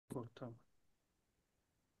Ortam.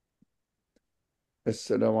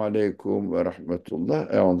 Esselamu Aleyküm ve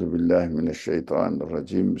Rahmetullah. Euzu billahi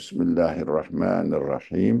mineşşeytanirracim.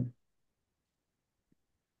 Bismillahirrahmanirrahim.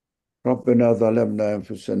 Rabbena zalemna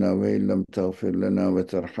enfusena ve illem tağfir lena ve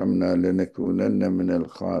terhamna lenekunenne minel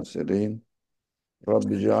khasirin.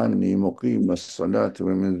 Rabbi cealni mukimes salati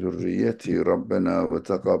ve min zürriyeti. Rabbena ve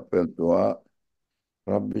tekabbel dua.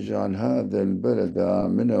 Rabbi ceal hâzel belede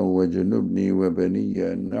aminen ve cenubni ve beniyye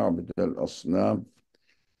en na'budel asnam.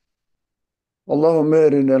 اللهم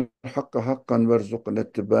أرنا الحق حقا وارزقنا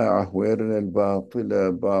اتباعه وأرنا الباطل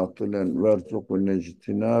باطلا وارزقنا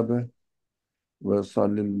اجتنابه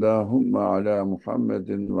وصل اللهم على محمد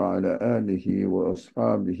وعلى آله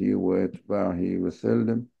وأصحابه وأتباعه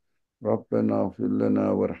وسلم ربنا اغفر لنا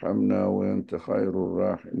وارحمنا وأنت خير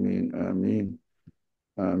الراحمين آمين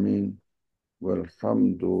آمين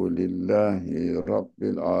والحمد لله رب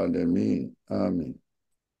العالمين آمين.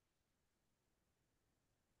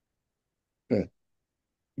 Evet,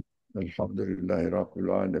 elhamdülillahi Rabbil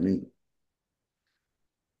alemin.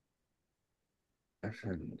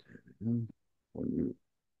 Efendim, onu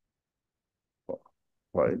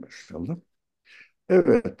paylaşalım.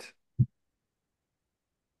 Evet,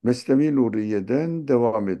 Mesnevi Nuriye'den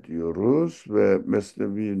devam ediyoruz ve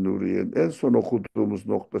Mesnevi Nuriye en son okuduğumuz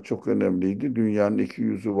nokta çok önemliydi. Dünyanın iki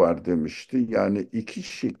yüzü var demişti. Yani iki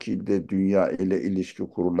şekilde dünya ile ilişki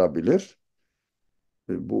kurulabilir.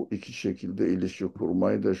 Bu iki şekilde ilişki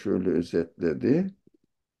kurmayı da şöyle özetledi.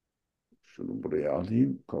 Şunu buraya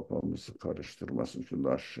alayım, kafamızı karıştırmasın. Şunu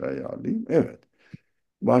da aşağıya alayım. Evet,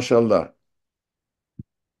 maşallah.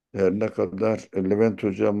 Her ne kadar Levent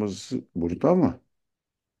hocamız burada mı?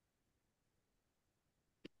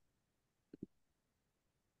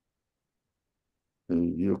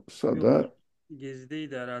 Yoksa Yok, da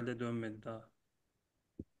gezideydi herhalde, dönmedi daha.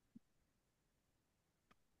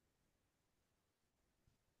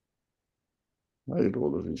 hayır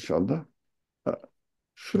olur inşallah. Ha,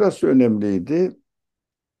 şurası önemliydi.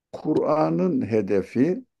 Kur'an'ın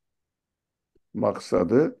hedefi,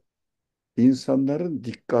 maksadı insanların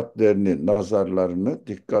dikkatlerini, nazarlarını,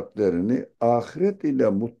 dikkatlerini ahiret ile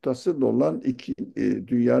muttasıl olan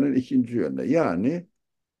dünyanın ikinci yönüne. Yani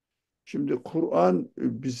şimdi Kur'an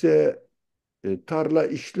bize tarla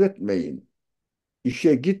işletmeyin,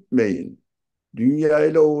 işe gitmeyin, dünya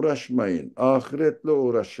ile uğraşmayın, ahiretle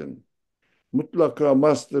uğraşın. Mutlaka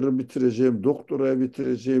master'ı bitireceğim, doktorayı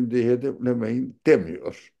bitireceğim diye hedeflemeyin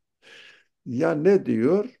demiyor. Ya ne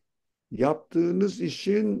diyor? Yaptığınız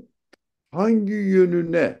işin hangi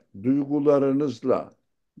yönüne duygularınızla,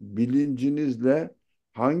 bilincinizle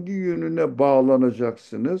hangi yönüne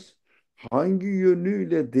bağlanacaksınız? Hangi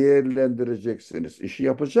yönüyle değerlendireceksiniz? İşi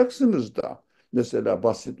yapacaksınız da. Mesela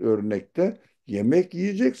basit örnekte yemek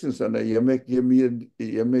yiyeceksin, sana yemek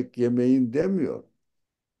yemeyin demiyor.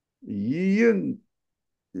 Yiyin,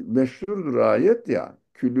 meşhurdur ayet ya.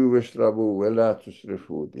 Külü veşrabu ve la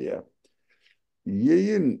tusrifu diye.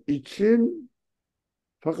 Yiyin, için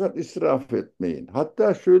fakat israf etmeyin.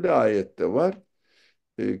 Hatta şöyle ayette var.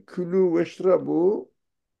 Külü veşrabu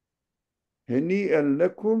heni'en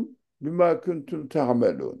lekum bima kuntum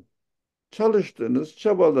ta'melun. Çalıştınız,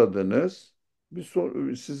 çabaladınız,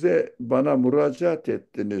 size bana müracaat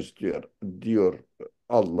ettiniz diyor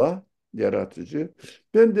Allah, yaratıcı.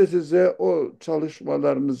 Ben de size o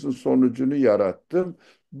çalışmalarınızın sonucunu yarattım.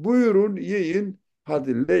 Buyurun yiyin,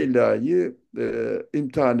 hadi Leyla'yı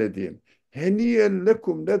imtihan edeyim. Heniyen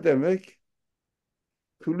lekum ne demek?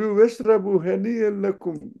 Külü veşrebu heniyen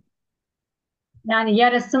lekum. Yani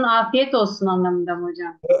yarasın afiyet olsun anlamında mı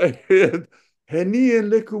hocam? Evet.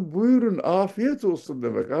 Heniyen lekum buyurun afiyet olsun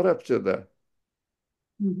demek Arapçada.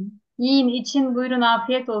 Hı hı. Yiyin için buyurun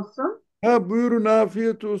afiyet olsun. Ha buyurun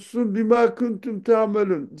afiyet olsun. Bima kuntum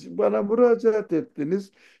tamelun. Bana müracaat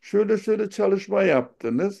ettiniz. Şöyle şöyle çalışma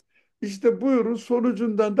yaptınız. İşte buyurun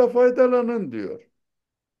sonucundan da faydalanın diyor.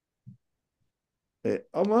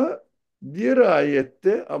 Ama diğer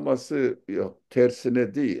ayette aması yok,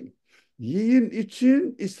 tersine değil. Yiyin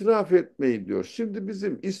için israf etmeyin diyor. Şimdi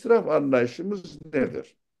bizim israf anlayışımız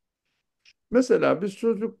nedir? Mesela biz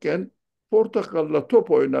çocukken portakalla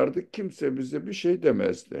top oynardık. Kimse bize bir şey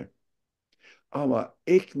demezdi. Ama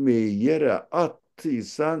ekmeği yere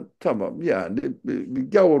attıysan tamam yani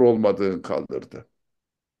bir gavur olmadığın kalırdı.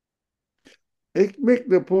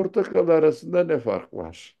 Ekmekle portakal arasında ne fark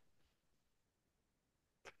var?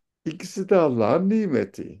 İkisi de Allah'ın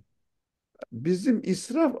nimeti. Bizim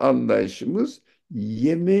israf anlayışımız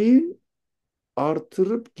yemeğin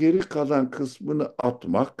artırıp geri kalan kısmını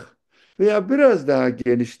atmak veya biraz daha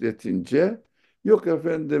genişletince yok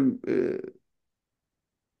efendim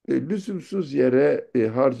lüzumsuz yere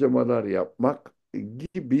harcamalar yapmak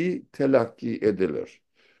gibi telakki edilir.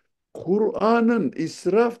 Kur'an'ın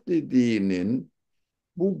israf dediğinin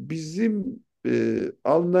bu bizim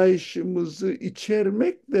anlayışımızı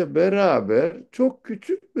içermekle beraber çok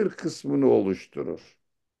küçük bir kısmını oluşturur.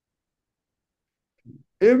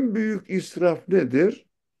 En büyük israf nedir?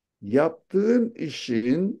 Yaptığın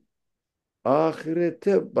işin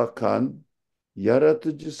ahirete bakan,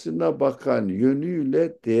 yaratıcısına bakan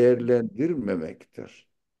yönüyle değerlendirmemektir.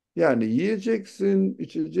 Yani yiyeceksin,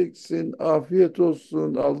 içeceksin, afiyet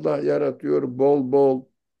olsun, Allah yaratıyor bol bol.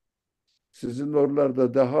 Sizin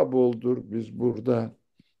oralarda daha boldur. Biz burada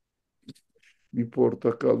bir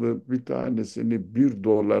portakalı bir tanesini 1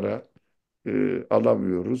 dolara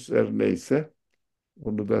alamıyoruz. Her neyse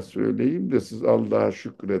onu da söyleyeyim de siz Allah'a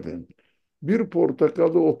şükredin. Bir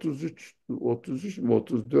portakalı 33 mü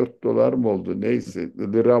 34 dolar mı oldu neyse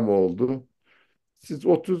lira mı oldu? Siz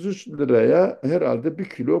 33 liraya herhalde 1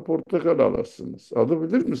 kilo portakal alırsınız.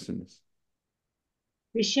 Alabilir misiniz?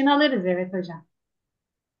 Kışın alırız evet hocam.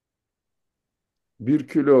 1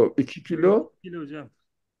 kilo, 2 kilo Değil hocam.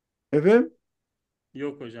 efendim,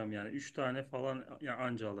 Yok hocam, yani 3 tane falan ya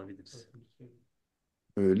anca alabiliriz.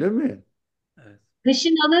 öyle mi? Evet.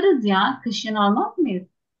 Kışın alırız ya. Kışın almaz mıyız?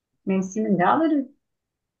 Mevsiminde alırız.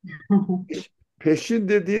 Peşin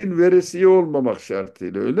dediğin veresiye olmamak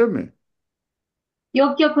şartıyla öyle mi?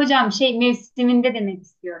 Yok yok hocam şey mevsiminde demek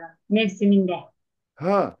istiyorum. Mevsiminde.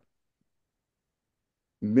 Ha,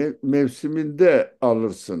 mevsiminde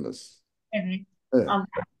alırsınız. Evet. Evet. Al.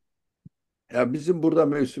 Ya bizim burada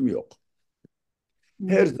mevsim yok.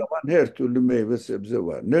 Her Hmm. zaman her türlü meyve sebze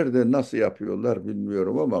var. Nerede nasıl yapıyorlar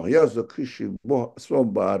bilmiyorum ama yazı, kışı, bu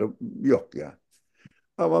sonbaharı yok ya.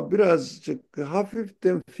 Ama birazcık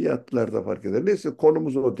hafiften fiyatlarda fark eder. Neyse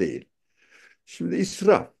konumuz o değil. Şimdi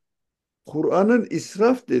israf. Kur'an'ın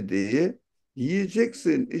israf dediği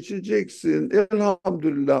yiyeceksin, içeceksin.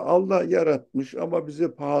 Elhamdülillah Allah yaratmış ama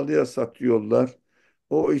bize pahalıya satıyorlar.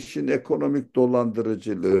 O işin ekonomik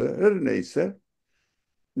dolandırıcılığı her neyse.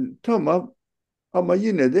 Tamam ama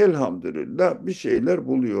yine de elhamdülillah bir şeyler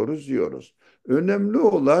buluyoruz, yiyoruz. Önemli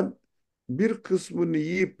olan bir kısmını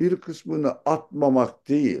yiyip bir kısmını atmamak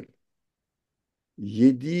değil.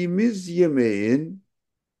 Yediğimiz yemeğin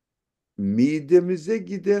midemize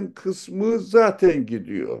giden kısmı zaten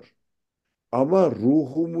gidiyor. Ama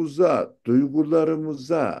ruhumuza,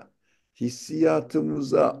 duygularımıza,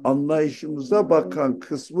 hissiyatımıza, anlayışımıza bakan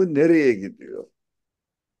kısmı nereye gidiyor?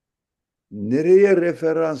 Nereye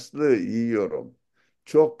referanslı yiyorum?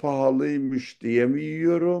 Çok pahalıymış diye mi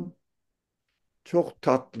yiyorum? Çok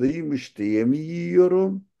tatlıymış diye mi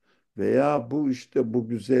yiyorum? Veya bu işte bu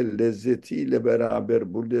güzel lezzetiyle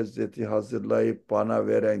beraber bu lezzeti hazırlayıp bana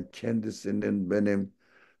veren kendisinin benim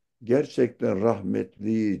gerçekten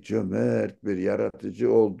rahmetli, cömert bir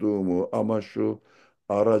yaratıcı olduğumu ama şu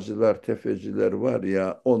aracılar, tefeciler var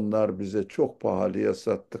ya onlar bize çok pahalıya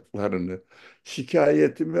sattıklarını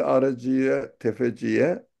şikayetimi aracıya,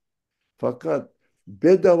 tefeciye fakat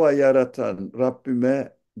bedava yaratan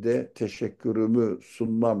Rabbime de teşekkürümü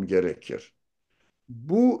sunmam gerekir.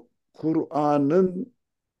 Bu Kur'an'ın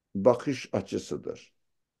bakış açısıdır.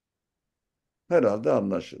 Herhalde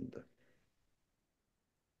anlaşıldı.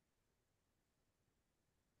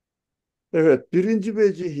 Evet, birinci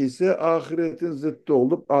vecih ise ahiretin zıttı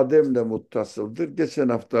olup Adem'le muttasıldır. Geçen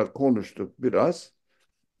hafta konuştuk biraz.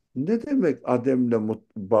 Ne demek Adem'le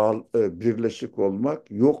birleşik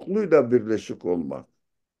olmak? Yokluğuyla birleşik olmak.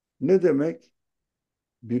 Ne demek?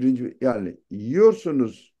 Birinci, yani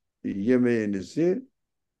yiyorsunuz yemeğinizi,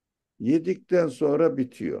 yedikten sonra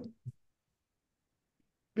bitiyor.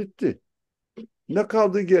 Bitti. Ne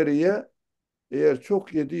kaldı geriye? Eğer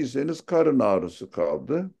çok yediyseniz karın ağrısı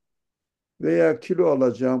kaldı veya kilo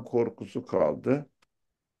alacağım korkusu kaldı.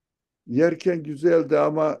 Yerken güzeldi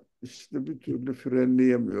ama işte bir türlü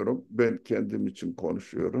frenleyemiyorum. Ben kendim için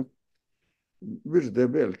konuşuyorum. Bir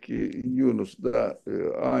de belki Yunus'la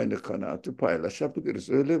aynı kanaati paylaşabiliriz.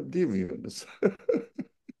 Öyle değil mi Yunus?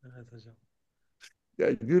 Evet hocam.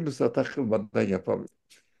 Yani Yunus'a takılmadan yapamıyorum.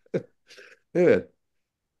 Evet.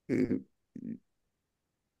 e,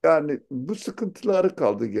 Yani bu sıkıntıları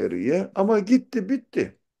kaldı geriye ama gitti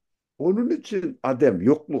bitti. Onun için adem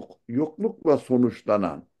yokluk, yoklukla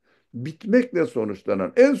sonuçlanan, bitmekle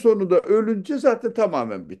sonuçlanan, en sonunda ölünce zaten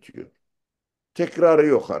tamamen bitiyor. Tekrarı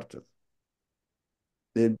yok artık.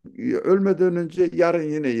 Ölmeden önce yarın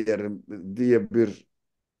yine yerim diye bir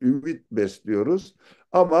ümit besliyoruz.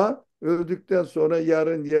 Ama öldükten sonra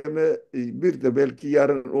yarın yeme bir de belki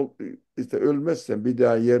yarın işte ölmezsen bir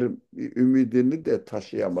daha yerim ümidini de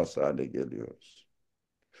taşıyamaz hale geliyoruz.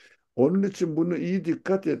 Onun için bunu iyi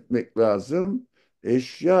dikkat etmek lazım.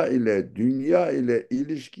 Eşya ile dünya ile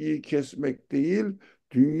ilişkiyi kesmek değil,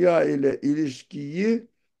 dünya ile ilişkiyi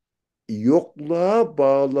yokluğa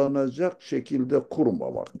bağlanacak şekilde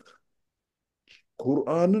kurmamak.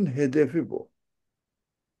 Kur'an'ın hedefi bu.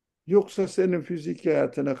 Yoksa senin fizik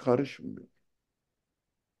hayatına karışmıyor.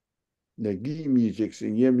 Ne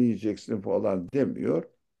giymeyeceksin, yemeyeceksin falan demiyor.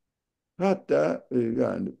 Hatta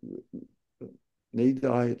yani neydi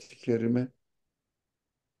ayet-i kerime?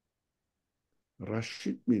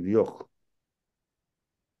 Raşid miydi? Yok.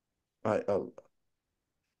 Ay Allah.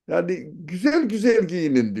 Yani güzel güzel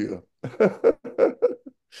giyinin diyor.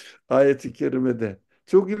 Ayet-i kerimede.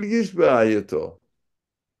 Çok ilginç bir ayet o.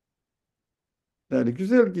 Yani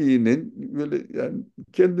güzel giyinin, böyle yani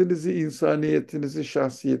kendinizi, insaniyetinizi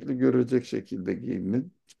şahsiyetli görecek şekilde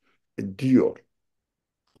giyinin diyor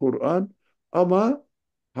Kur'an. Ama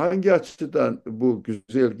hangi açıdan bu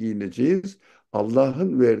güzel giyineceğiz?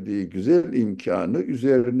 Allah'ın verdiği güzel imkanı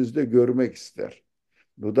üzerinizde görmek ister.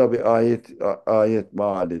 Bu da bir ayet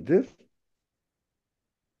mealidir.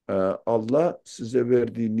 Ee, Allah size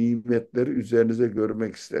verdiği nimetleri üzerinize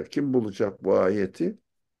görmek ister. Kim bulacak bu ayeti?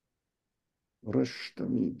 Raş'ta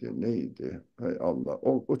mıydı? Neydi? Hay Allah.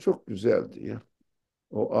 O çok güzeldi ya.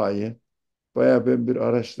 O ayet. Baya ben bir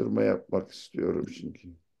araştırma yapmak istiyorum çünkü.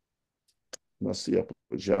 Nasıl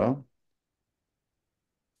yapacağım?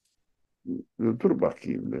 Dur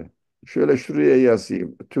bakayım bir. Şöyle şuraya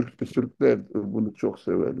yazayım. Türkler bunu çok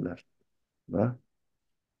severler. Ha?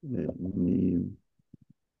 Mim.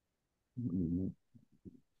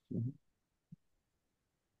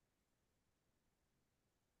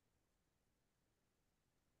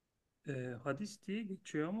 Hadis diye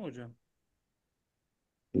geçiyor ama hocam.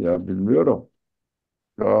 Ya bilmiyorum.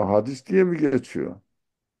 Ya hadis diye mi geçiyor?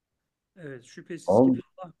 Evet, şüphesiz ki Al,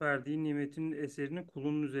 Allah verdiği nimetin eserini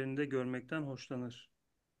kulun üzerinde görmekten hoşlanır.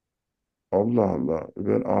 Allah Allah.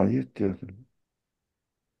 Ben ayet dedim.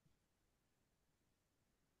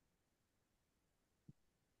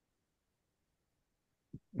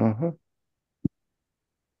 Aha.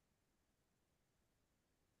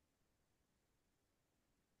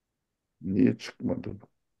 Niye çıkmadı bu?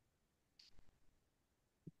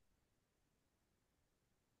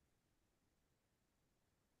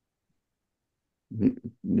 Ni-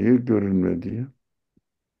 Niye görünmedi ya?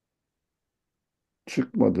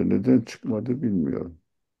 Çıkmadı. Neden çıkmadı bilmiyorum.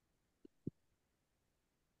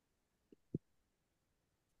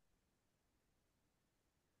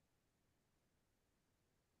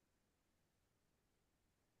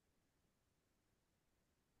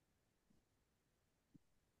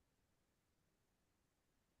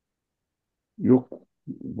 Yok,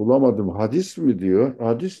 bulamadım. Hadis mi diyor?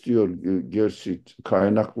 Hadis diyor gerçi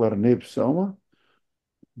kaynakların hepsi ama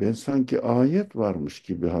ben sanki ayet varmış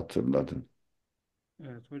gibi hatırladım.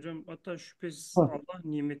 Evet hocam, hatta şüphesiz Ha, Allah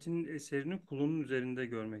nimetinin eserini kulunun üzerinde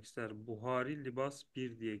görmek ister. Buhari Libas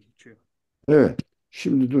bir diye geçiyor. evet.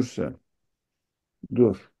 Şimdi dur sen.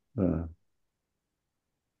 Dur. Ha,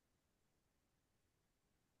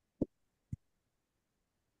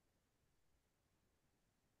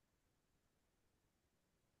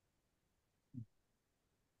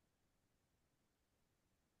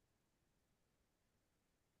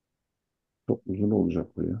 çok uzun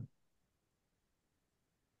olacak bu ya.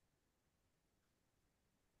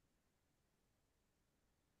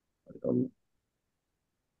 Allah,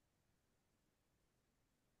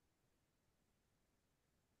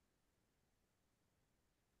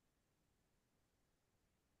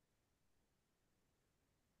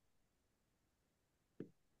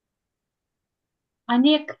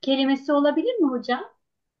 Anik kelimesi olabilir mi hocam?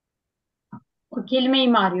 O kelimeyi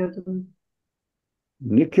mi arıyordunuz?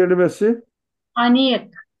 ne kelimesi?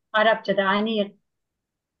 Anik. Arapçada anik.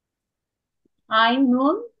 Ayn,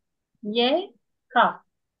 nun, ye, kaf.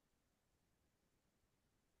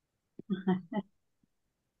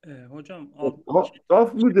 Hocam altta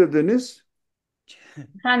Kaf mı dediniz?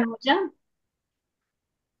 Efendim hocam?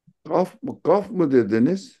 Kaf mı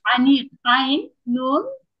dediniz? Anik. Ayn, nun,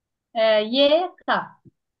 ye, kaf.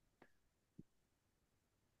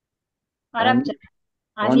 Arapça.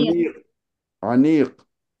 Ani, Anik. anik.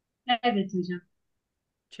 Evet hocam.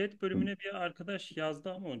 chat bölümüne bir arkadaş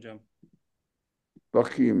yazdı ama hocam.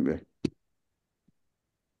 Bakayım bir.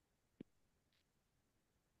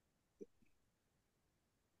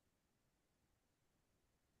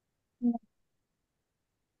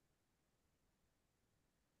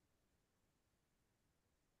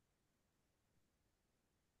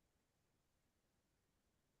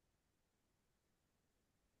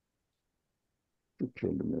 Bu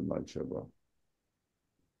kelime mi acaba?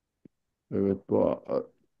 Evet bu.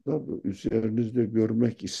 Tabii üzerinizde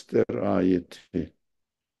görmek ister ayeti.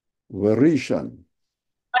 Ve rişan.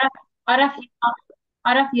 Araf, Araf, 26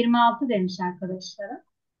 Araf 26 demiş arkadaşlara.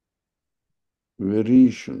 Ve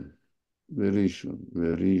rişan. Ve rişan.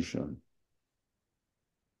 Ve rişan.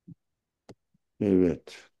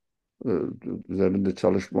 Evet. Ee, Üzerinde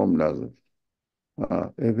çalışmam lazım.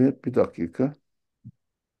 Ha, evet bir dakika.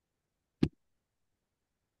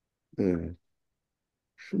 Evet.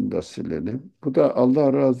 Şunu da silelim. Bu da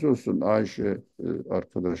Allah razı olsun Ayşe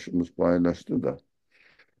arkadaşımız paylaştı da.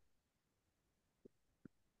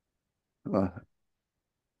 Ha,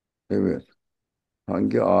 evet.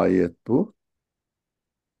 Hangi ayet bu?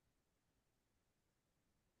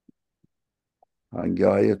 Hangi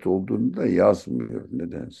ayet olduğunu da yazmıyor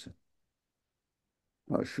nedense.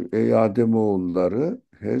 Ha, şu ey Ademoğulları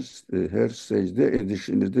her secde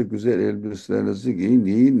edişinizde güzel elbiselerinizi giyin.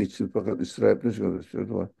 Yiyin için fakat İsrail ne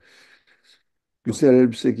söylüyor? Güzel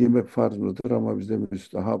elbise giymek farz mıdır ama bize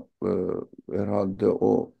müstahap herhalde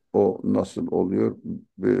o nasıl oluyor?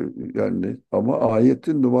 Yani ama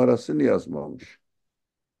ayetin numarasını yazmamış.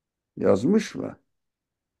 Yazmış mı?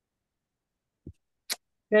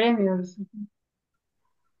 Göremiyoruz.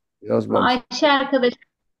 Yazmamış. Ayşe arkadaş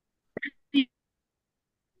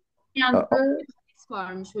Ha, yazdı Hadis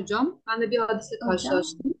varmış hocam. Ben de bir hadisle hocam.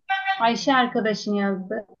 karşılaştım. Ayşe arkadaşın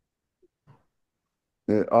yazdı.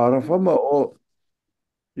 Araf ama o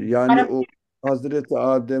yani Araf o Hazreti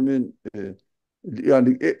Adem'in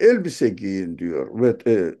yani elbise giyin diyor.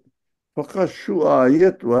 Fakat şu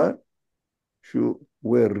ayet var. Şu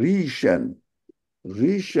ve rişen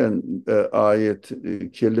ayet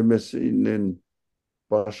kelimesinin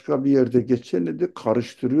başka bir yerde geçeni de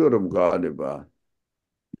karıştırıyorum galiba.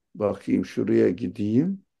 Bakayım şuraya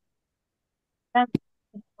gideyim. ben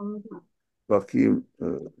Bakayım.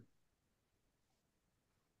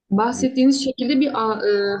 Bahsettiğiniz şekilde bir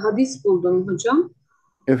hadis buldum hocam.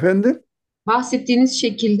 Efendim? Bahsettiğiniz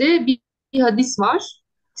şekilde bir hadis var.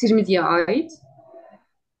 Tirmizi'ye ait.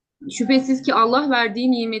 Şüphesiz ki Allah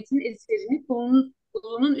verdiği nimetin eserini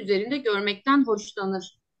kulunun üzerinde görmekten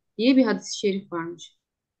hoşlanır diye bir hadis-i şerif varmış.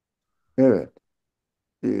 Evet.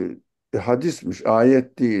 Hadismiş,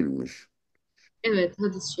 ayet değilmiş. Evet,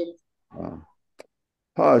 hadis-i şerif. Ha.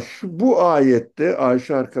 Bu ayette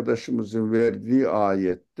Ayşe arkadaşımızın verdiği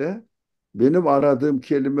ayette benim aradığım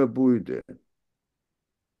kelime buydu.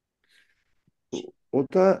 O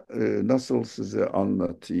da nasıl size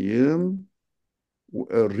anlatayım?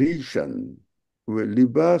 Rişen ve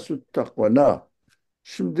libasu takvana.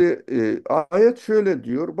 Şimdi ayet şöyle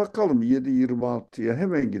diyor. Bakalım 7.26'ya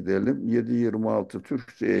hemen gidelim. 7.26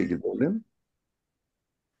 Türkçe'ye gidelim.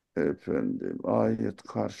 Efendim ayet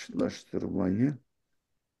karşılaştırmayı.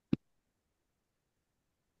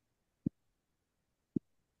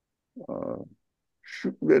 Aa,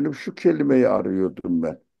 benim şu kelimeyi arıyordum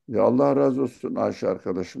ben. Ya Allah razı olsun Ayşe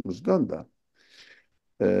arkadaşımızdan da.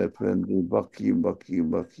 Efendim bakayım.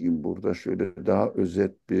 Burada şöyle daha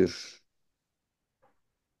özet bir.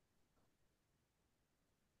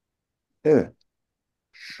 Evet.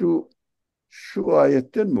 Şu şu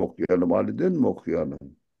ayetten mi okuyalım? Ali'den mi okuyalım?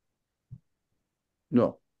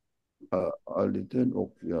 No. Ali'den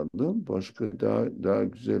okuyalım. Başka daha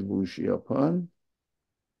güzel bu işi yapan.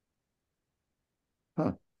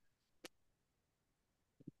 Ha.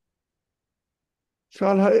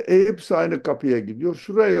 Şalha hepsi aynı kapıya gidiyor.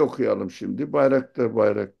 Şurayı okuyalım şimdi.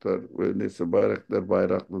 Bayraktar. Neyse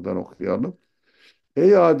Bayraklı'dan okuyalım.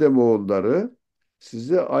 Ey Ademoğulları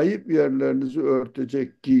size ayıp yerlerinizi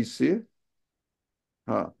örtecek giysi,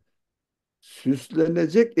 ha,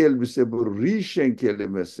 süslenecek elbise bu rişen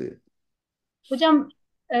kelimesi. hocam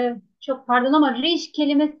çok pardon ama riş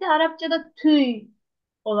kelimesi Arapçada tüy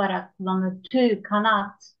olarak kullanılır. Tüy,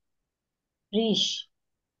 kanat, riş.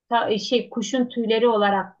 Kuşun tüyleri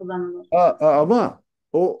olarak kullanılır. Ama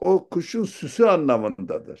o kuşun süsü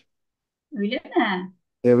anlamındadır. Öyle mi?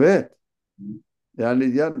 Evet.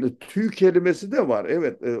 Yani tüy kelimesi de var.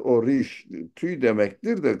 Evet, o riş tüy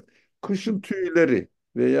demektir de kuşun tüyleri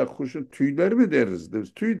veya kuşun tüyleri mi deriz?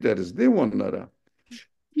 Tüy deriz değil mi onlara?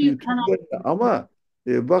 Tüy, kanat. Tüyleri ama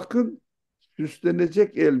bakın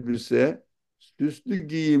süslenecek elbise, süslü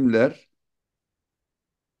giyimler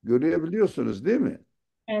görebiliyorsunuz değil mi?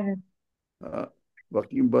 Evet. Ha,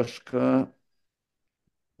 bakayım başka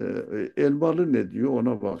elmalı ne diyor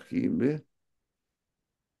ona bakayım bir.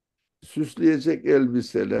 Süsleyecek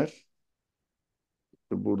elbiseler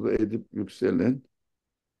burada Edip Yükselen.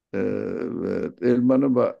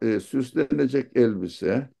 Evet, süslenecek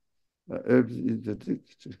elbise. Elbise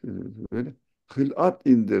dedik böyle. Hılat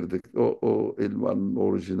indirdik o elmanın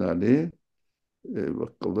orijinali.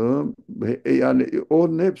 Bakalım. Yani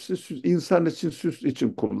onun hepsi insan için, süs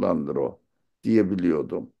için kullanılır o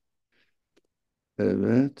diyebiliyordum.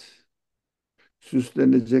 Evet.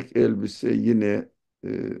 Süslenecek elbise yine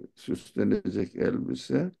süslenecek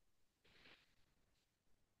elbise.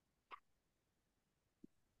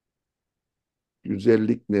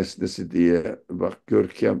 Güzellik nesnesi diye bak,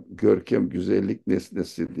 görkem güzellik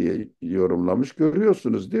nesnesi diye yorumlamış.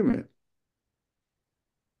 Görüyorsunuz değil mi?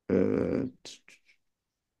 Evet.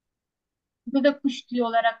 Burada kuş tüyü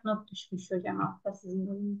olarak not düşmüş hocam altta sizin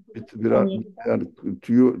bölümünüzde. Biraz 17'de. yani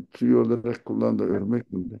tüy olarak kullandığı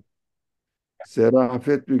örnek mi?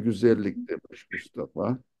 Zarafet ve güzellik demiş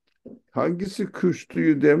Mustafa. Hangisi kuş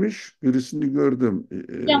tüyü demiş? Birisini gördüm.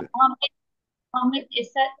 Hocam Muhammed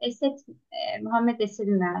Muhammed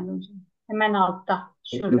Eser'in herhalde hocam. Hemen altta.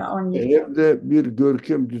 Şurada 17'de. Evde bir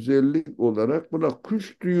görkem güzellik olarak buna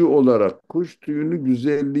kuş tüyü olarak kuş tüyünü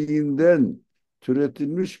güzelliğinden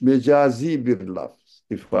türetilmiş mecazi bir laf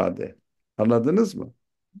ifade. Anladınız mı?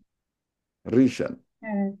 Rişen.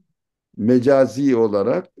 Evet. Mecazi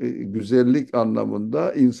olarak güzellik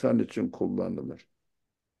anlamında insan için kullanılır.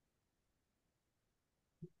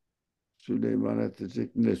 Süleyman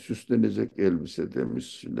edecek ne süslenecek elbise demiş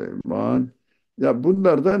Süleyman. Ya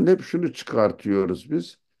bunlardan hep şunu çıkartıyoruz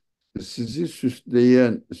biz. Sizi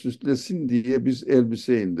süslesin diye biz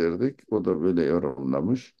elbise indirdik. O da böyle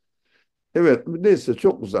yorumlamış. Evet, neyse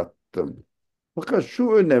çok uzattım. Fakat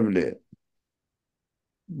şu önemli.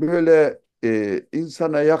 Böyle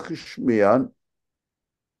insana yakışmayan,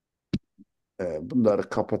 bunları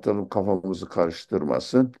kapatalım kafamızı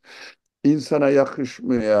karıştırmasın. İnsana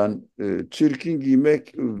yakışmayan, çirkin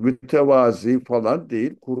giymek mütevazi falan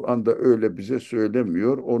değil. Kur'an'da öyle bize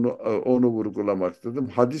söylemiyor. Onu vurgulamaktadım.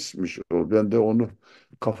 Hadismiş o. Ben de onu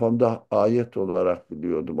kafamda ayet olarak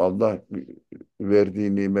biliyordum. Allah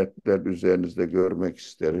verdiği nimetler üzerinizde görmek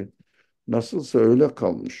isterim. Nasılsa öyle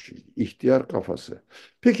kalmış. İhtiyar kafası.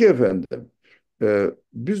 Peki efendim,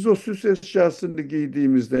 biz o süs eşyasını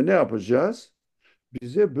giydiğimizde ne yapacağız?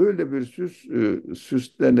 Bize böyle bir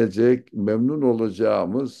süslenecek, memnun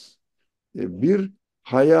olacağımız bir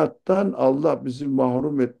hayattan Allah bizi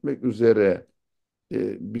mahrum etmek üzere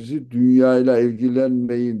bizi dünyayla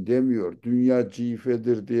ilgilenmeyin demiyor. Dünya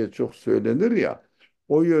cifedir diye çok söylenir ya.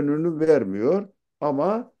 O yönünü vermiyor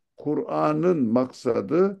ama Kur'an'ın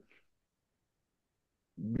maksadı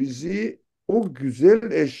bizi o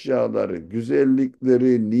güzel eşyaları,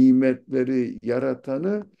 güzellikleri, nimetleri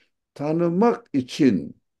yaratanı tanımak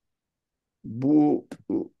için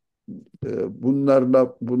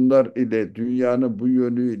bunlar ile dünyanın bu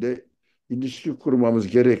yönüyle ilişki kurmamız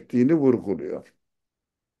gerektiğini vurguluyor.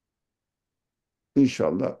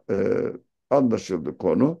 İnşallah anlaşıldı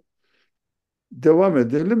konu. Devam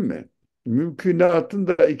edelim mi? Mümkünatın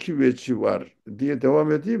da iki veçi var diye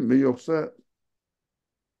devam edeyim mi? Yoksa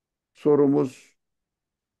sorumuz,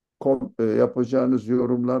 yapacağınız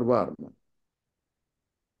yorumlar var mı?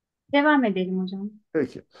 Devam edelim hocam.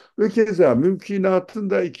 Peki. Ve keza mümkünatın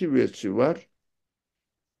da iki veçi var.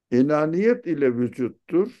 Enaniyet ile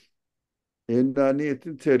vücuttur.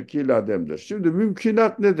 Enaniyetin terkiyle ademdir. Şimdi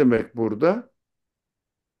mümkünat ne demek burada?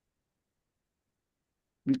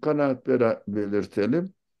 Bir kanaat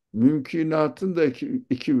belirtelim. Mümkünatın da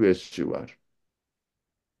iki vechi var.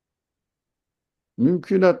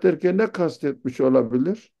 Mümkünat derken ne kastetmiş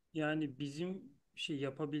olabilir? Yani bizim şey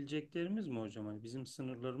yapabileceklerimiz mi hocam? Hani bizim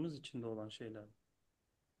sınırlarımız içinde olan şeyler.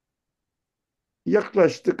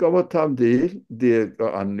 Yaklaştık ama tam değil diye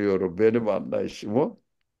anlıyorum. Benim anlayışım o.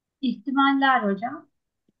 İhtimaller hocam.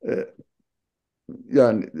 E,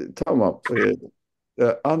 Yani tamam,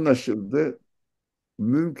 anlaşıldı.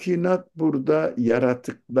 Mümkünat burada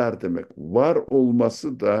yaratıklar demek. Var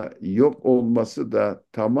olması da yok olması da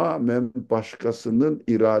tamamen başkasının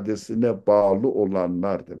iradesine bağlı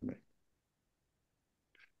olanlar demek.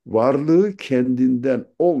 Varlığı kendinden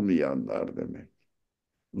olmayanlar demek.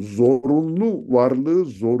 Varlığı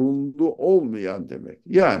zorunlu olmayan demek.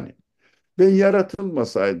 Yani ben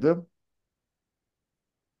yaratılmasaydım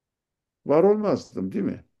var olmazdım değil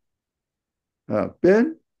mi?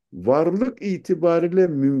 Ben varlık itibariyle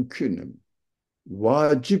mümkünüm.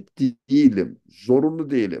 Vacip değilim, zorunlu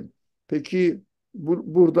değilim. Peki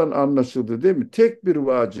buradan anlaşıldı değil mi? Tek bir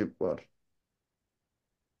vacip var.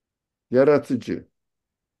 Yaratıcı.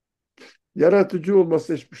 Yaratıcı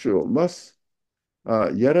olmasa hiçbir şey olmaz.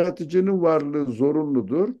 Yaratıcının varlığı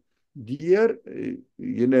zorunludur. Diğer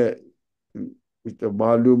yine işte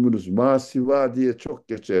malumunuz masiva diye çok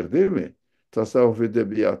geçer değil mi? Tasavvuf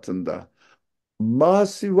edebiyatında.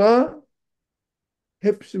 Masiva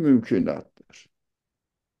hepsi mümkünattır.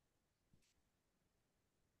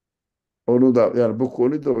 Onu da yani bu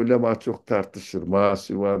konuda ulema çok tartışır.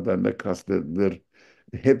 Masivadan ne kastedilir?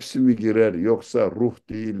 Hepsi mi girer yoksa ruh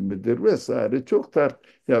değil midir vesaire çok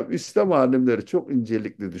ya İslam alimleri çok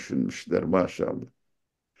incelikli düşünmüşler maşallah.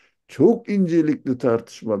 Çok incelikli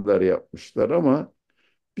tartışmalar yapmışlar ama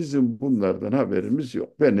bizim bunlardan haberimiz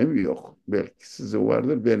yok. Benim yok. Belki sizin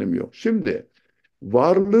vardır, benim yok. Şimdi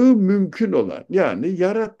varlığı mümkün olan yani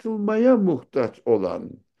yaratılmaya muhtaç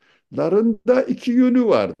olanların da iki yönü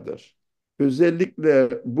vardır.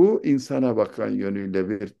 Özellikle bu insana bakan yönüyle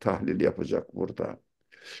bir tahlil yapacak burada.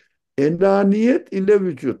 Enaniyet ile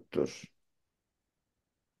vücuttur.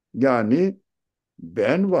 Yani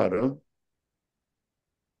ben varım,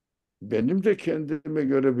 benim de kendime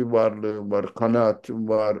göre bir varlığım var, kanaatim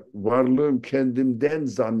var, varlığım kendimden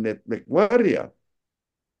zannetmek var ya,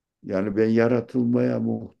 yani ben yaratılmaya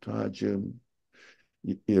muhtacım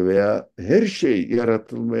veya her şey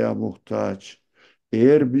yaratılmaya muhtaç.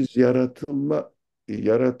 Eğer biz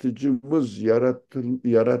yaratıcımız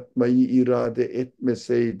yaratmayı irade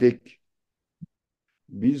etmeseydik,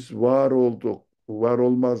 biz var olduk, var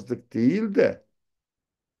olmazdık değil de,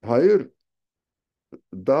 hayır,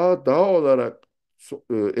 dağ olarak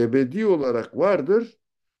ebedi olarak vardır.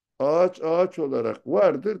 Ağaç olarak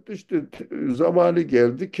vardır. İşte zamanı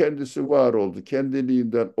geldi, kendisi var oldu.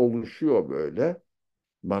 Kendiliğinden oluşuyor böyle.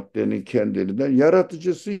 Maddenin kendiliğinden.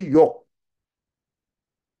 Yaratıcısı yok.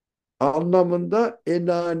 Anlamında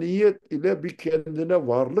enaniyet ile bir kendine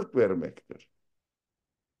varlık vermektir.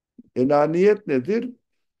 Enaniyet nedir?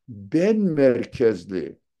 Ben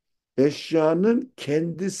merkezli, eşyanın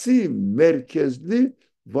kendisi merkezli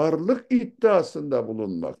varlık iddiasında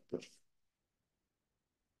bulunmaktır.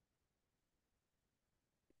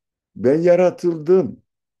 Ben yaratıldım,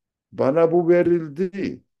 bana bu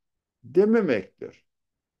verildi dememektir.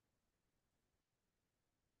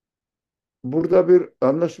 Burada bir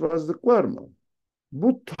anlaşmazlık var mı?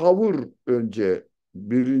 Bu tavır önce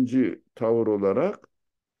birinci tavır olarak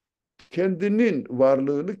kendinin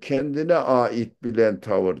varlığını kendine ait bilen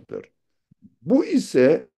tavırdır. Bu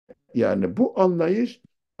ise yani bu anlayış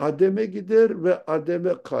ademe gider ve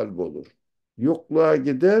ademe kalbolur. Yokluğa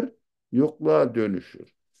gider, yokluğa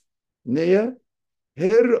dönüşür. Neye?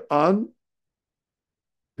 Her an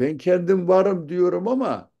ben kendim varım diyorum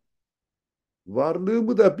ama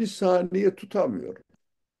varlığımı da bir saniye tutamıyorum.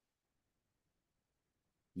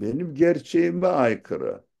 Benim gerçeğime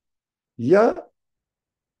aykırı. Ya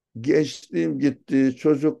gençliğim gitti,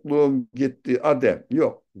 çocukluğum gitti, Adem.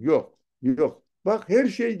 Yok, yok, yok. Bak her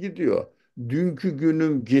şey gidiyor. Dünkü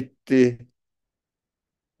günüm gitti.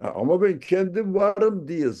 Ama ben kendim varım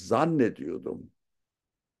diye zannediyordum.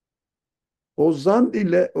 O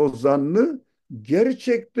zannı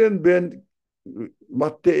gerçekten ben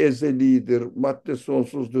madde ezelidir, madde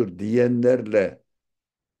sonsuzdur diyenlerle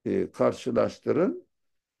karşılaştırın.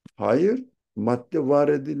 Hayır, madde var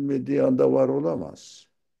edilmediği anda var olamaz.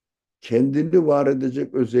 Kendini var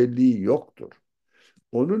edecek özelliği yoktur.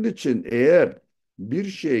 Onun için eğer bir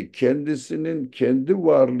şey kendisinin kendi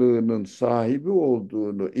varlığının sahibi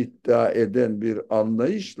olduğunu iddia eden bir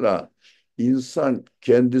anlayışla insan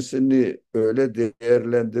kendisini öyle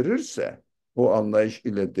değerlendirirse, o anlayış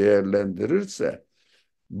ile değerlendirirse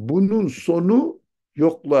bunun sonu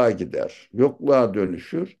yokluğa gider, yokluğa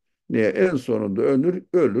dönüşür. Niye? En sonunda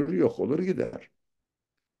ölür, yok olur gider.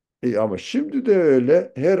 Ama şimdi de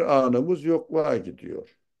öyle her anımız yokluğa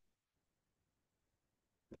gidiyor.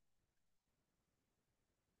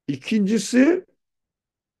 İkincisi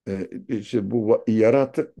işte bu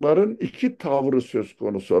yaratıkların iki tavrı söz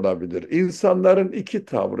konusu olabilir. İnsanların iki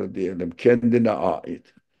tavrı diyelim kendine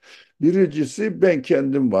ait. Birincisi ben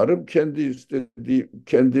kendim varım, kendi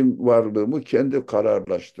kendim varlığımı kendi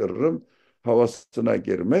kararlaştırırım havasına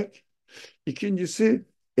girmek. İkincisi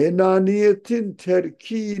enaniyetin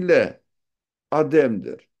terkiyle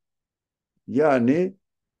ademdir. Yani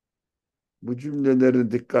bu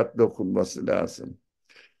cümlelerin dikkatli okunması lazım.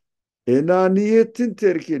 Enaniyetin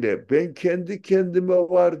terkiyle ben kendi kendime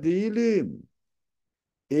var değilim.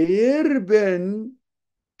 Eğer ben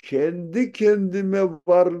kendi kendime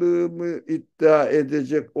varlığımı iddia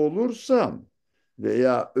edecek olursam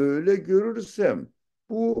veya öyle görürsem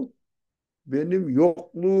bu benim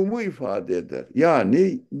yokluğumu ifade eder.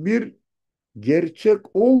 Yani bir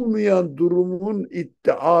gerçek olmayan durumun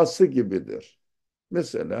iddiası gibidir.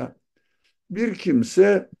 Mesela bir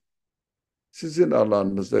kimse sizin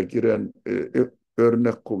alanınıza giren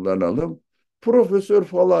örnek kullanalım. Profesör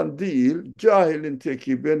falan değil, cahilin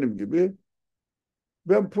teki benim gibi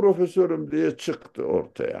ben profesörüm diye çıktı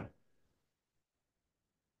ortaya.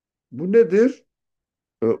 Bu nedir?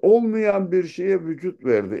 Olmayan bir şeye vücut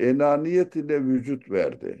verdi. Enaniyet ile vücut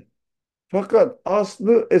verdi. Fakat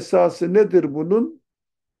aslı esası nedir bunun?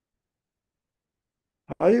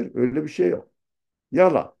 Hayır, öyle bir şey yok.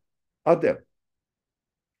 Yalan. Adem.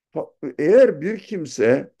 Eğer bir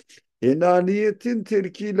kimse enaniyetin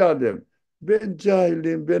terkiyle adem, ben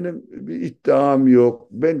cahilim, benim bir iddiam yok,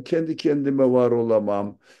 ben kendi kendime var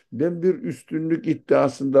olamam, ben bir üstünlük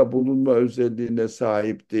iddiasında bulunma özelliğine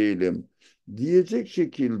sahip değilim diyecek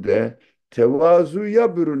şekilde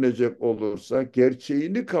tevazuya bürünecek olursa,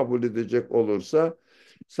 gerçeğini kabul edecek olursa,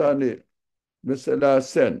 yani mesela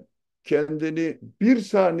sen kendini bir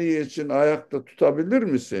saniye için ayakta tutabilir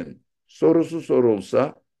misin? Sorusu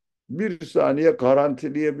sorulsa bir saniye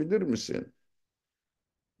garantileyebilir misin?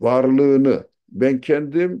 Varlığını. Ben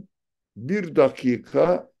kendim bir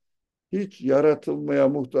dakika hiç yaratılmaya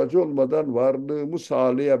muhtaç olmadan varlığımı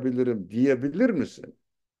sağlayabilirim diyebilir misin?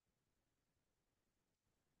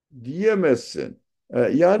 Diyemezsin.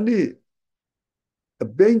 Yani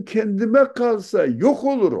ben kendime kalsa yok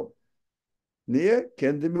olurum. Niye?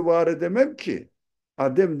 Kendimi var edemem ki.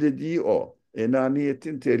 Adem dediği o.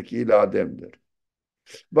 Enaniyetin terkiyle ademdir.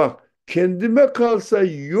 Bak, kendime kalsa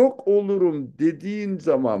yok olurum dediğin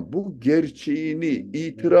zaman, bu gerçeğini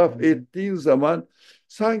itiraf ettiğin zaman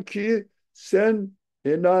sanki sen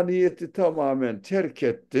enaniyeti tamamen terk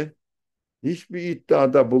ettin. Hiçbir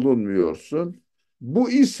iddiada bulunmuyorsun.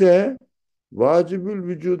 Bu ise vacibül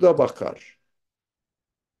vücuda bakar.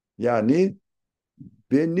 Yani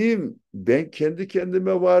ben kendi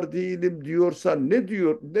kendime var değilim diyorsan ne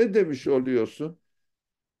diyor, ne demiş oluyorsun?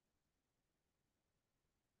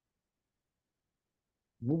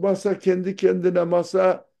 Bu masa kendi kendine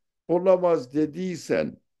masa olamaz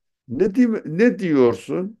dediysen ne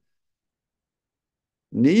diyorsun?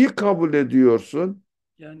 Neyi kabul ediyorsun?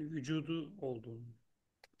 Yani vücudu olduğunu.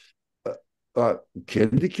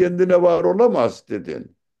 Kendi kendine var olamaz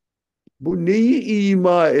dedin. Bu neyi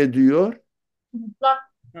ima ediyor? Mutlak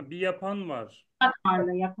Ha, bir yapan var.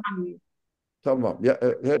 varlığı yapamıyor. Tamam, ya,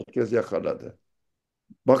 herkes yakaladı. Yani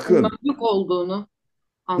Bakın, mahluk olduğunu ne?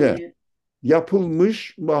 anlıyor.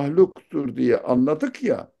 Yapılmış mahluktur diye anladık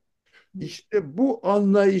ya. İşte bu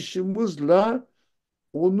anlayışımızla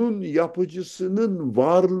onun yapıcısının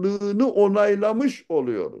varlığını onaylamış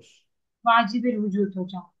oluyoruz. Vacibül vücut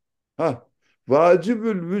hocam. Ha,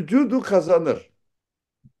 vacibül vücudu kazanır.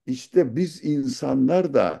 İşte biz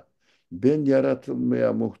insanlar da ben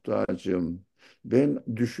yaratılmaya muhtacım. Ben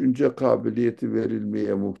düşünce kabiliyeti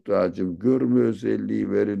verilmeye muhtacım. Görme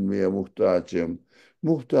özelliği verilmeye muhtacım.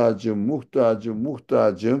 Muhtacım, muhtacım,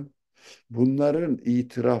 muhtacım. Bunların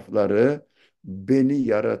itirafları beni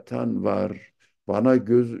yaratan var. Bana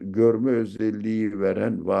görme özelliği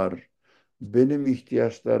veren var. Benim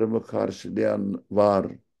ihtiyaçlarımı karşılayan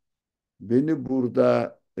var. Beni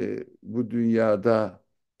burada bu dünyada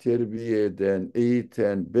terbiye eden,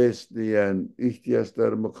 eğiten, besleyen,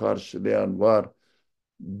 ihtiyaçlarımı karşılayan var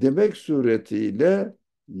demek suretiyle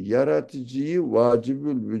yaratıcıyı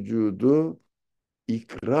vacibül vücudu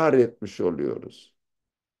ikrar etmiş oluyoruz.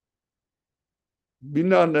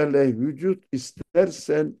 Binaenaleyh vücut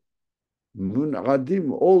istersen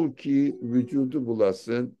münadim ol ki vücudu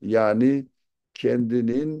bulasın. Yani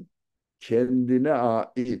kendinin kendine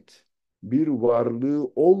ait bir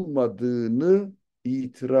varlığı olmadığını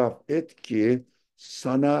itiraf et ki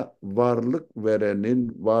sana varlık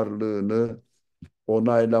verenin varlığını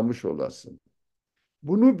onaylamış olasın.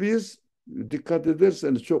 Bunu biz dikkat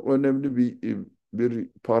ederseniz çok önemli bir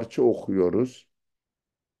parça okuyoruz.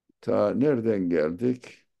 Ta nereden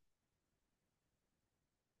geldik?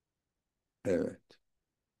 Evet.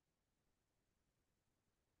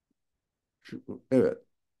 Evet.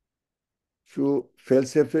 Şu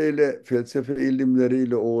felsefe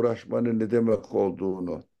ilimleriyle uğraşmanın ne demek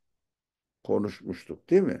olduğunu konuşmuştuk,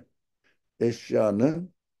 değil mi?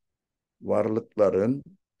 Eşyanın, varlıkların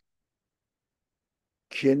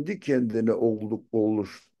kendi kendine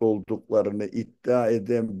olduklarını iddia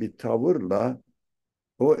eden bir tavırla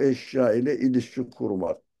o eşya ile ilişki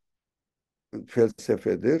kurmak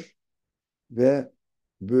felsefedir ve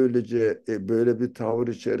böylece böyle bir tavır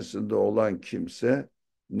içerisinde olan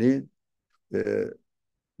kimsenin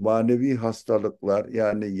manevi hastalıklar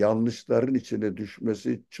yani yanlışların içine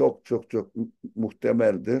düşmesi çok çok çok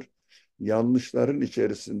muhtemeldir. Yanlışların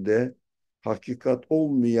içerisinde hakikat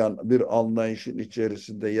olmayan bir anlayışın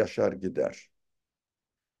içerisinde yaşar gider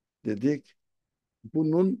dedik.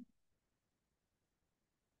 Bunun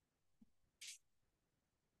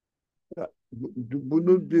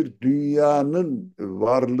bunun bir dünyanın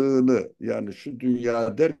varlığını yani şu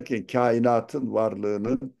dünya derken kainatın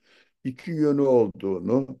varlığının iki yönü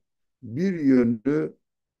olduğunu, bir yönü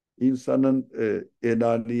insanın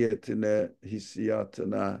enaniyetine,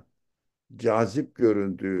 hissiyatına, cazip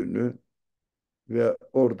göründüğünü ve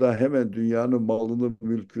orada hemen dünyanın malını,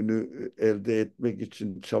 mülkünü elde etmek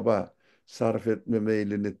için çaba sarf etme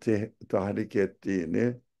meylini tahrik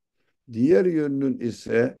ettiğini, diğer yönünün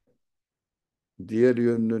ise diğer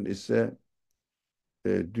yönünün ise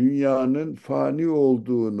dünyanın fani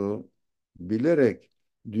olduğunu bilerek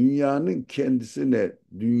dünyanın kendisine,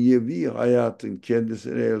 dünyevi hayatın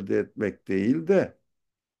kendisine elde etmek değil de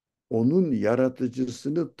onun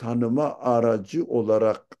yaratıcısını tanıma aracı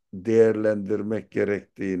olarak değerlendirmek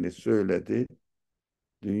gerektiğini söyledi.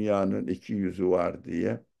 Dünyanın iki yüzü var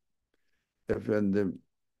diye. Efendim,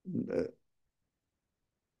 e,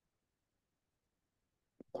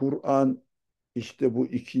 Kur'an işte bu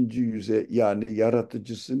ikinci yüze, yani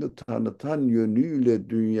yaratıcısını tanıtan yönüyle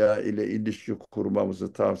dünya ile ilişki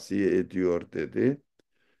kurmamızı tavsiye ediyor dedi.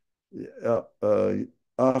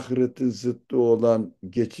 Ahiretin zıttı olan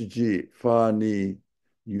geçici, fani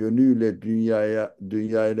yönüyle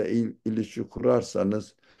dünya ile ilişki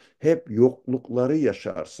kurarsanız hep yoklukları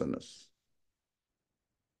yaşarsınız.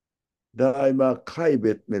 Daima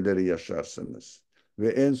kaybetmeleri yaşarsınız. Ve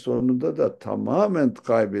en sonunda da tamamen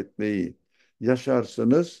kaybetmeyi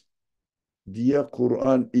yaşarsınız diye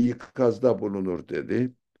Kur'an ikazda bulunur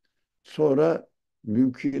dedi. Sonra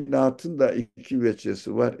mümkünatın da iki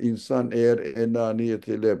veçesi var. İnsan eğer enaniyet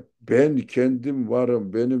ile ben kendim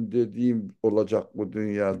varım, benim dediğim olacak bu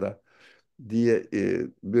dünyada diye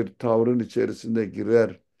bir tavrın içerisine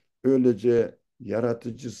girer. Öylece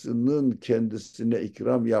yaratıcısının kendisine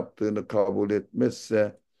ikram yaptığını kabul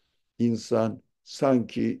etmezse insan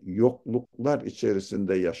sanki yokluklar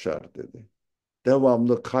içerisinde yaşar dedi.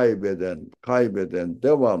 Devamlı kaybeden, kaybeden,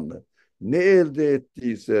 devamlı. Ne elde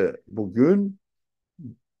ettiyse bugün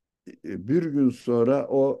bir gün sonra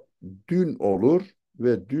o dün olur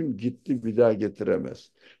ve dün gitti bir daha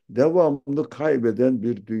getiremez. Devamlı kaybeden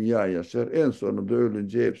bir dünya yaşar. En sonunda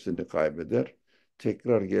ölünce hepsini kaybeder.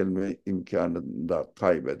 Tekrar gelme imkanını da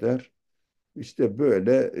kaybeder. İşte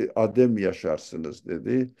böyle adem yaşarsınız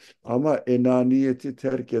dedi. Ama enaniyeti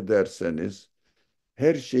terk ederseniz,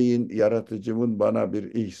 her şeyin yaratıcımın bana bir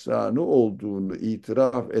ihsanı olduğunu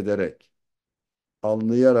itiraf ederek,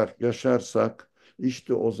 anlayarak yaşarsak,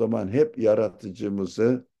 işte o zaman hep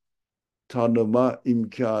yaratıcımızı tanıma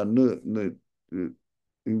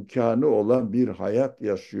imkanı olan bir hayat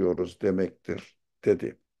yaşıyoruz demektir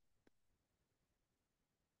dedi.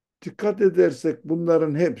 Dikkat edersek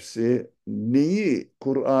bunların hepsi neyi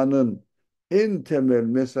Kur'an'ın en temel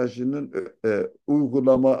mesajının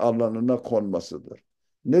uygulama alanına konmasıdır.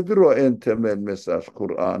 Nedir o en temel mesaj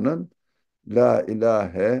Kur'an'ın? La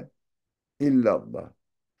ilahe illallah.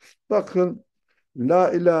 Bakın,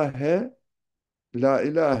 la ilahe, la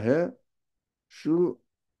ilahe şu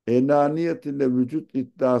enaniyet ile vücut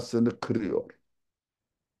iddiasını kırıyor.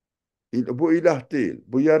 Bu ilah değil.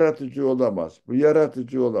 Bu yaratıcı olamaz. Bu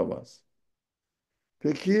yaratıcı olamaz.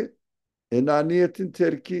 Peki enaniyetin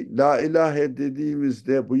terki, la ilahe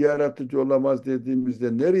dediğimizde, bu yaratıcı olamaz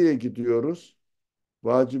dediğimizde nereye gidiyoruz?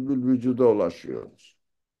 Vacibül vücuda ulaşıyoruz.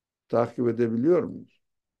 Takip edebiliyor muyuz?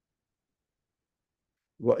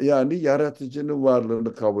 Yani yaratıcının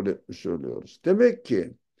varlığını kabul etmiş oluyoruz. Demek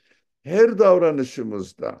ki her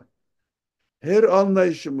davranışımızda, her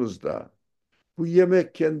anlayışımızda bu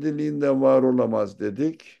yemek kendiliğinden var olamaz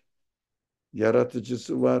dedik.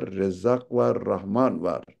 Yaratıcısı var, Rezzak var, Rahman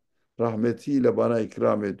var. Rahmetiyle bana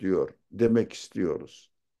ikram ediyor demek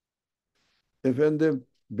istiyoruz. Efendim,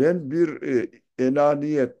 ben bir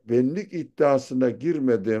enaniyet, benlik iddiasına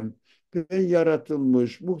girmedim. Ben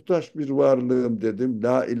yaratılmış, muhtaç bir varlığım dedim.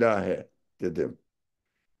 La ilahe dedim.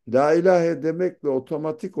 La ilahe demekle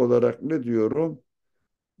otomatik olarak ne diyorum?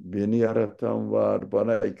 Beni yaratan var,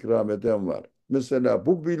 bana ikram eden var. Mesela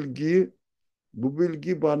bu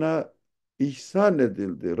bilgi bana ihsan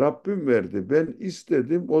edildi. Rabbim verdi. Ben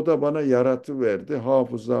istedim, o da bana yaratıverdi.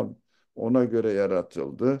 Hafızam ona göre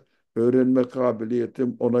yaratıldı. Öğrenme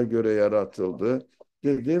kabiliyetim ona göre yaratıldı.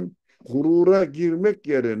 Dedim, gurura girmek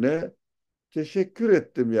yerine teşekkür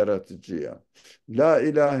ettim yaratıcıya. La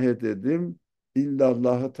ilahe dedim,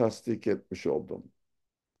 illallahı tasdik etmiş oldum.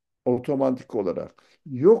 Otomatik olarak.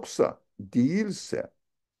 Yoksa değilse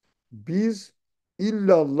biz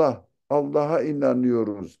illallah, Allah'a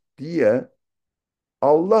inanıyoruz diye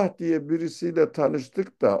Allah diye birisiyle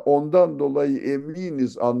tanıştık da ondan dolayı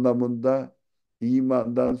eminiz anlamında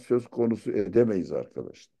imandan söz konusu edemeyiz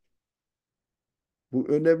arkadaşlar. Bu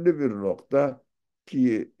önemli bir nokta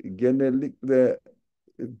ki genellikle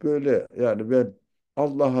böyle, yani ben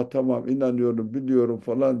Allah'a tamam inanıyorum, biliyorum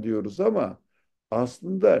falan diyoruz ama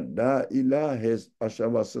aslında la ilahe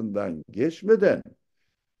aşamasından geçmeden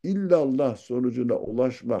illallah sonucuna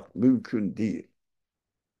ulaşmak mümkün değil.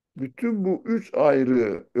 Bütün bu üç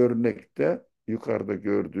ayrı örnekte yukarıda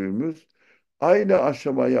gördüğümüz aynı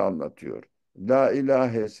aşamayı anlatıyor. La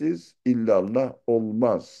ilahesiz illallah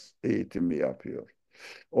olmaz eğitimi yapıyor.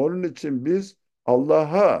 Onun için biz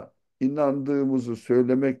Allah'a inandığımızı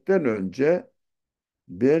söylemekten önce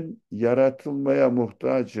ben yaratılmaya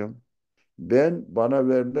muhtacım. Ben bana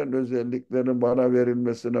verilen özelliklerin bana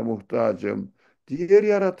verilmesine muhtacım. Diğer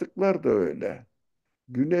yaratıklar da öyle.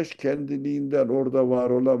 Güneş kendiliğinden orada var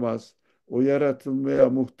olamaz. O yaratılmaya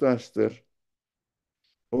muhtaçtır.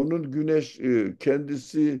 Onun güneş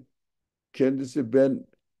kendisi ben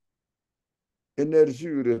enerji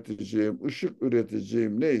üreteceğim, ışık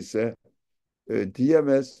üreteceğim neyse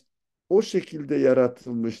diyemez. O şekilde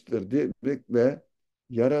yaratılmıştır demekle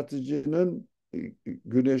yaratıcının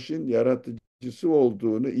güneşin yaratıcısı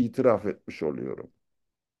olduğunu itiraf etmiş oluyorum.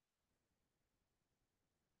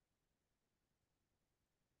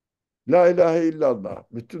 La ilahe illallah.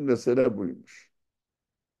 Bütün mesele buymuş.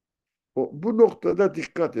 Bu noktada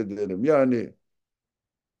dikkat edelim. Yani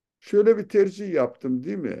şöyle bir tercih yaptım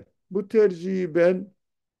değil mi? Bu tercihi ben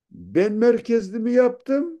merkezli mi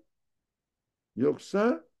yaptım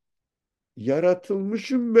yoksa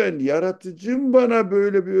yaratılmışım ben, yaratıcım bana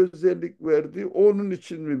böyle bir özellik verdi, onun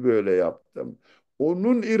için mi böyle yaptım?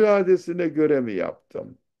 Onun iradesine göre mi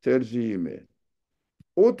yaptım tercihimi?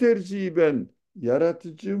 O tercihi ben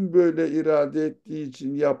yaratıcım böyle irade ettiği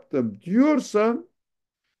için yaptım diyorsam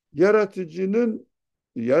yaratıcının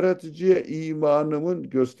yaratıcıya imanımın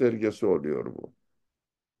göstergesi oluyor bu.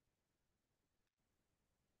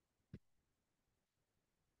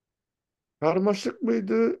 Karmaşık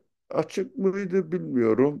mıydı, açık mıydı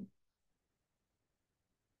bilmiyorum.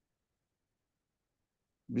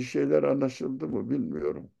 Bir şeyler anlaşıldı mı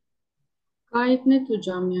bilmiyorum. Gayet net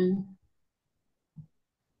hocam yani.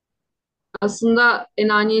 Aslında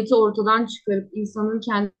enaniyeti ortadan çıkarıp insanın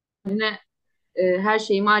kendine her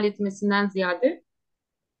şeyi mal etmesinden ziyade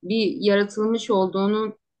bir yaratılmış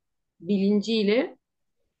olduğunu bilinciyle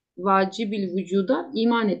vacibil vücuda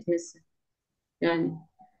iman etmesi. Yani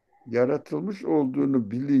Yaratılmış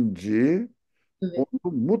olduğunu bilinci, evet,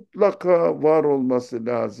 onun mutlaka var olması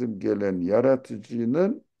lazım gelen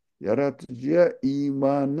yaratıcının, yaratıcıya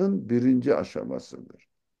imanın birinci aşamasıdır.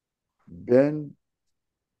 Ben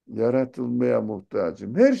yaratılmaya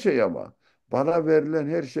muhtacım. Her şey ama. Bana verilen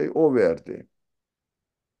her şey o verdi.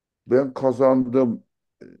 Ben kazandım.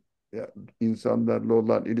 Ya, insanlarla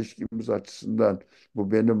olan ilişkimiz açısından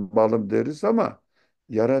bu benim malım deriz ama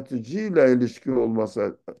yaratıcıyla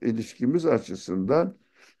ilişkimiz açısından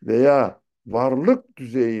veya varlık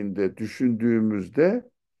düzeyinde düşündüğümüzde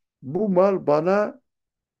bu mal bana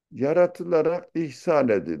yaratılarak ihsan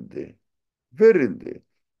edildi, verildi.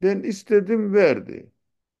 Ben istedim verdi.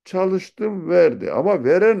 Çalıştım verdi ama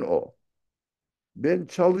veren o. Ben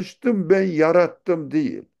çalıştım ben yarattım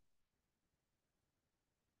değil.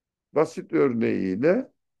 Basit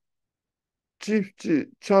örneğiyle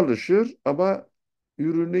çiftçi çalışır ama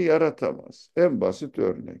ürünü yaratamaz. En basit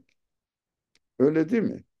örnek. Öyle değil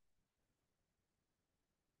mi?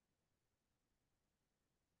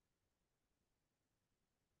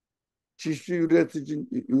 Çiftçi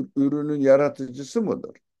ürünün yaratıcısı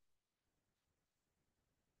mıdır?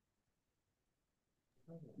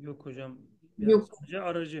 Yok hocam. Yani yok. sadece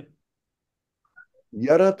aracı.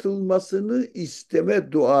 Yaratılmasını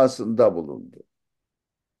isteme duasında bulundu.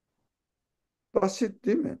 Basit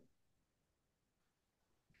değil mi?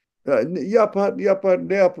 Yani yapar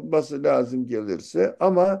ne yapılması lazım gelirse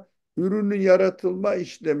ama ürünün yaratılma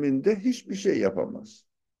işleminde hiçbir şey yapamaz.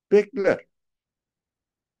 Bekler.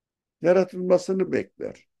 Yaratılmasını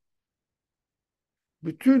bekler.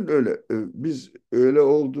 Bütün biz öyle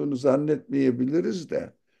olduğunu zannetmeyebiliriz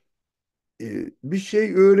de bir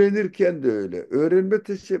şey öğrenirken de öyle. Öğrenme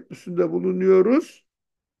teşebbüsünde bulunuyoruz.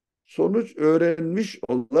 Sonuç öğrenmiş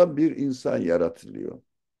olan bir insan yaratılıyor.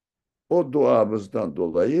 O duamızdan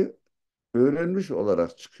dolayı öğrenmiş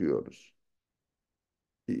olarak çıkıyoruz.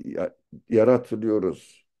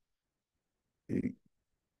 Yaratılıyoruz e,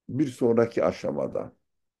 bir sonraki aşamada.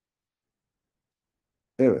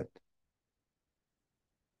 Evet.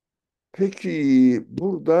 Peki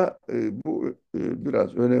burada bu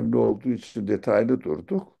biraz önemli olduğu için detaylı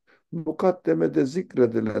durduk. Mukaddemede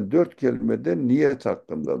zikredilen dört kelimede niyet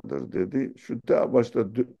hakkındadır dedi. Şu da başta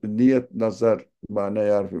niyet, nazar,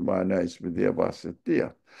 mana harfi, mana ismi diye bahsetti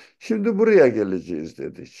ya. Şimdi buraya geleceğiz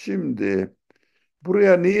dedi. Şimdi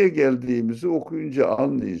buraya niye geldiğimizi okuyunca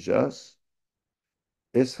anlayacağız.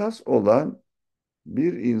 Esas olan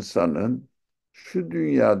bir insanın şu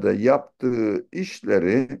dünyada yaptığı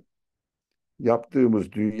işleri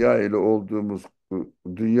yaptığımız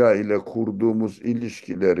dünya ile kurduğumuz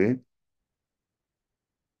ilişkileri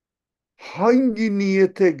hangi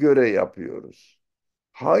niyete göre yapıyoruz?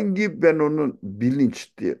 Ben onun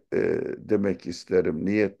demek isterim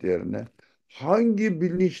niyet yerine. Hangi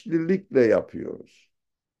bilinçlilikle yapıyoruz?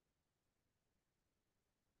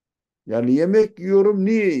 Yani yemek yiyorum,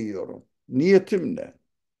 niye yiyorum? Niyetim ne?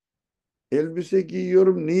 Elbise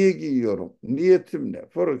giyiyorum, niye giyiyorum? Niyetim ne?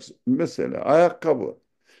 Mesela ayakkabı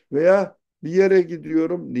veya bir yere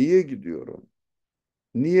gidiyorum, niye gidiyorum?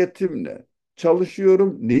 Niyetim ne?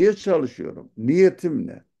 Çalışıyorum, niye çalışıyorum? Niyetim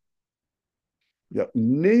ne? Ya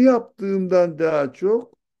ne yaptığımdan daha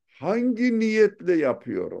çok hangi niyetle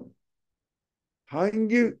yapıyorum?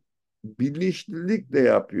 Hangi bilinçlilikle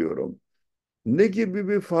yapıyorum? Ne gibi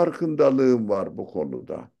bir farkındalığım var bu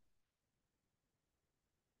konuda?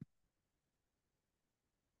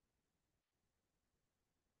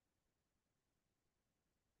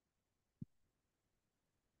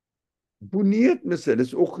 Bu niyet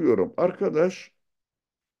meselesi okuyorum. Arkadaş,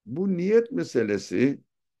 bu niyet meselesi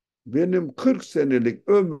benim 40 senelik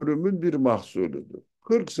ömrümün bir mahsulüdür.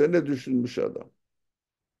 40 sene düşünmüş adam.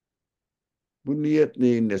 Bu niyet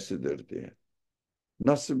neyin nesidir diye.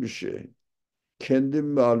 Nasıl bir şey? Kendim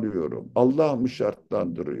mi alıyorum? Allah mı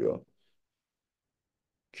şartlandırıyor?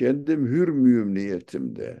 Kendim hür müyüm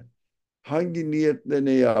niyetimde? Hangi niyetle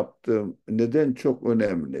ne yaptım? Neden çok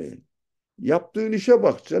önemli? Yaptığın işe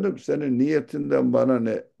bak canım. Senin niyetinden bana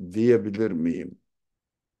ne diyebilir miyim?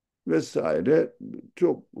 Vesaire.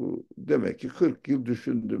 Çok demek ki 40 yıl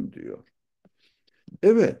düşündüm diyor.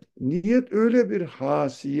 Evet, niyet öyle bir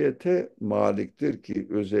hasiyete maliktir ki,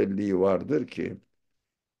 özelliği vardır ki,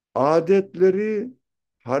 adetleri,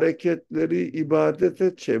 hareketleri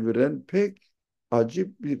ibadete çeviren pek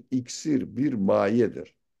acip bir iksir, bir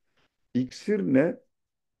mayedir. İksir ne?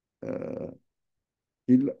 Ee,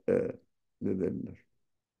 il, e, ne denilir?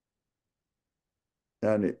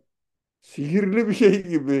 Yani sihirli bir şey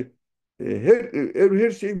gibi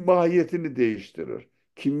her şeyin mahiyetini değiştirir.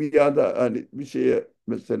 Kimyada hani bir şeye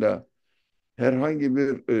mesela herhangi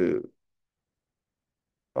bir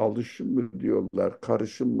alışım mı diyorlar,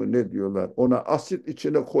 karışım mı ne diyorlar, ona asit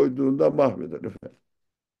içine koyduğunda mahveder efendim.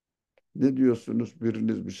 Ne diyorsunuz?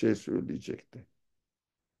 Biriniz bir şey söyleyecekti.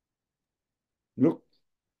 Yok.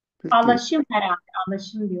 Peki Alaşım herhalde.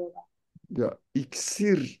 Alaşım diyorlar. ya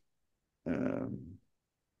iksir e,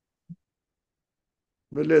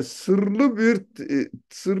 böyle sırlı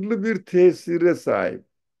bir tesire sahip.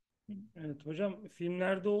 Evet hocam,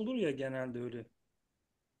 filmlerde olur ya genelde öyle.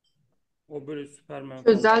 O böyle Süperman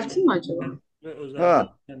falan Çözelti mi acaba? ve özeldir.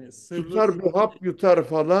 Ha, Yani sırlı tutar bir hap yutar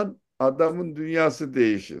falan adamın dünyası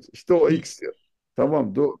değişir. İşte o iksir.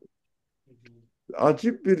 Tamam, doğru.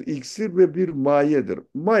 Acip bir iksir ve bir mayedir.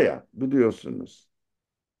 Maya biliyorsunuz.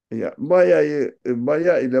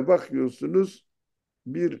 Maya ile bakıyorsunuz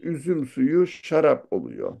bir üzüm suyu şarap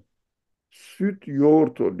oluyor. Süt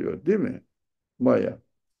yoğurt oluyor, değil mi? Maya.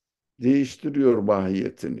 Değiştiriyor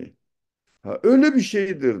mahiyetini. Ha, öyle bir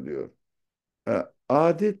şeydir diyor. Ha,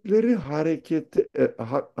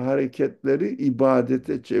 hareketleri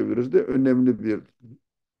ibadete çevirir de önemli bir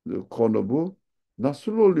konu bu.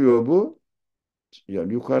 Nasıl oluyor bu?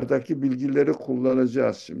 Yani yukarıdaki bilgileri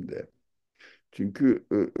kullanacağız şimdi. Çünkü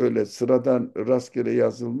öyle sıradan rastgele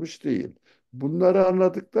yazılmış değil. Bunları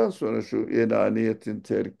anladıktan sonra şu enaniyetin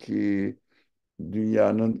terki,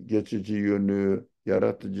 dünyanın geçici yönü,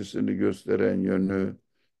 yaratıcısını gösteren yönü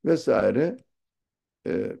vesaire,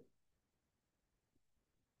 e,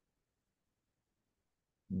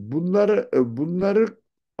 bunları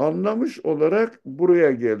anlamış olarak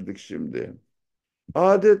buraya geldik şimdi.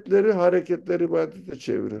 Adetleri, hareketleri ibadete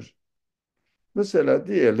çevirir. Mesela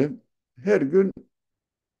diyelim her gün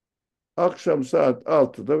akşam saat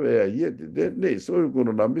 6'da veya 7'de neyse uygun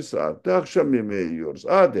olan bir saatte akşam yemeği yiyoruz.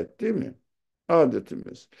 Adet değil mi?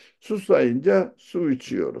 Adetimiz. Susayınca su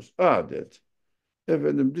içiyoruz. Adet.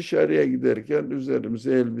 Efendim dışarıya giderken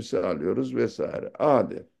üzerimize elbise alıyoruz vesaire.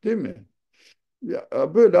 Adet değil mi? Ya,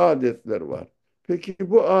 böyle adetler var. Peki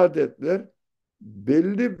bu adetler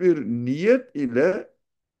belli bir niyet ile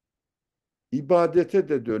ibadete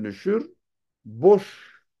de dönüşür.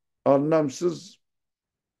 Boş, anlamsız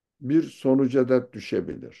bir sonuca da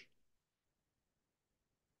düşebilir.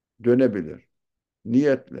 Dönebilir.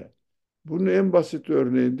 Niyetle. Bunun en basit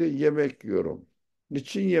örneğinde yemek yiyorum.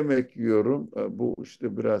 Niçin yemek yiyorum? Bu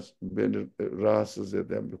işte biraz beni rahatsız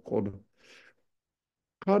eden bir konu.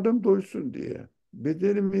 Karnım doysun diye.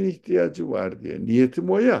 Bedenimin ihtiyacı var diye. Niyetim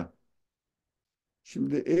o ya.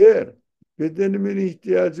 Şimdi eğer bedenimin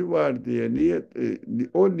ihtiyacı var diye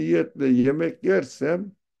o niyetle yemek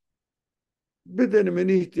yersem Bedenimin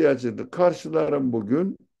ihtiyacını karşılarım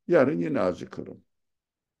bugün, yarın yine acıkırım.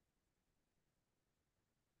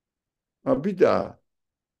 Ha bir daha.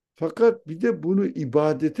 Fakat bir de bunu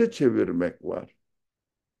ibadete çevirmek var.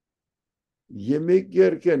 Yemek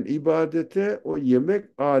yerken ibadete, o yemek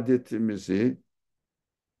adetimizi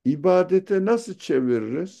ibadete nasıl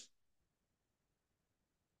çeviririz?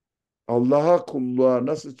 Allah'a kulluğa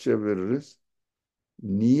nasıl çeviririz?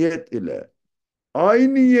 Niyet ile.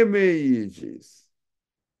 Aynı yemeği yiyeceğiz.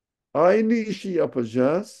 Aynı işi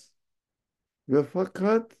yapacağız ve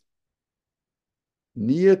fakat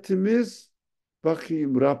niyetimiz,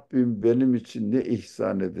 bakayım Rabbim benim için ne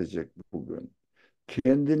ihsan edecek bugün?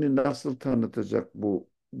 Kendini nasıl tanıtacak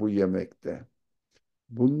bu yemekte?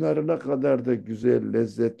 Bunları ne kadar da güzel,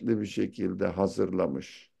 lezzetli bir şekilde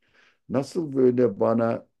hazırlamış. Nasıl böyle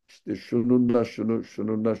bana işte şununla şunu,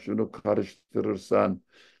 şununla şunu karıştırırsan,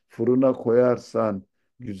 fırına koyarsan,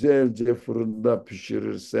 güzelce fırında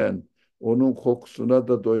pişirirsen, onun kokusuna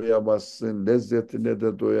da doyamazsın, lezzetine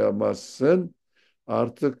de doyamazsın.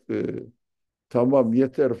 Artık tamam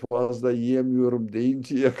yeter fazla yiyemiyorum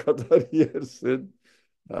deyinceye kadar yersin.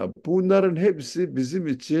 Ha, bunların hepsi bizim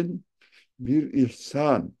için bir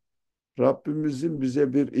ihsan. Rabbimizin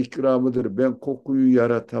bize bir ikramıdır. Ben kokuyu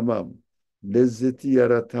yaratamam. Lezzeti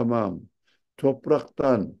yaratamam.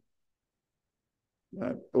 Topraktan,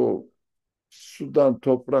 yani o sudan,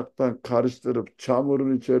 topraktan karıştırıp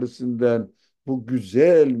çamurun içerisinden bu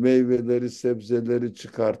güzel meyveleri, sebzeleri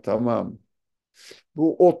çıkartamam.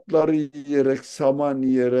 Bu otları yiyerek, saman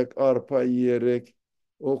yiyerek, arpa yiyerek,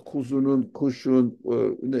 o kuzunun, kuşun,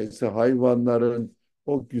 neyse hayvanların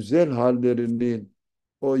o güzel hallerinin,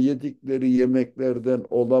 o yedikleri yemeklerden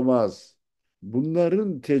olamaz.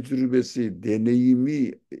 Bunların tecrübesi,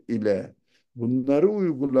 deneyimi ile bunları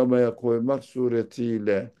uygulamaya koymak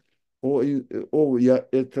suretiyle o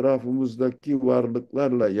etrafımızdaki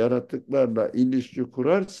varlıklarla, yaratıklarla ilişki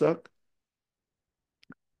kurarsak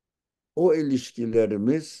o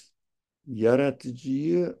ilişkilerimiz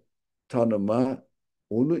yaratıcıyı tanıma,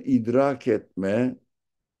 onu idrak etme,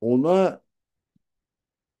 ona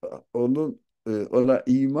ona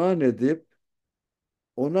iman edip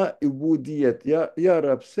ona ubudiyet, ya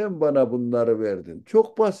Rab sen bana bunları verdin.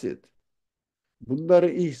 Çok basit. Bunları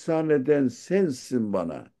ihsan eden sensin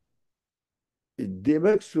bana.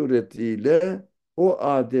 Demek suretiyle o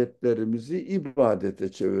adetlerimizi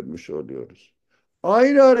ibadete çevirmiş oluyoruz.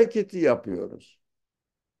 Aynı hareketi yapıyoruz.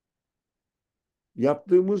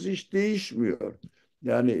 Yaptığımız iş değişmiyor.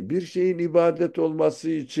 Yani bir şeyin ibadet olması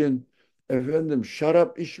için efendim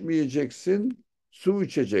şarap içmeyeceksin, su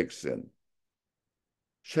içeceksin.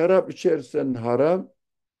 Şarap içersen haram,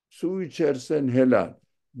 su içersen helal.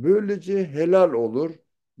 Böylece helal olur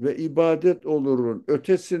ve ibadet olurun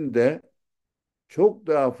ötesinde çok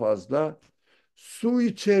daha fazla su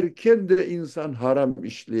içerken de insan haram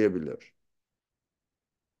işleyebilir.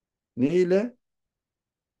 Ne ile?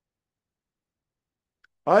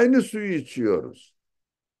 Aynı suyu içiyoruz.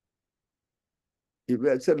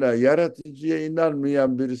 Mesela yaratıcıya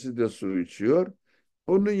inanmayan birisi de su içiyor.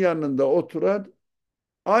 Onun yanında oturan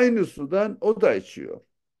aynı sudan o da içiyor.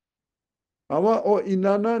 Ama o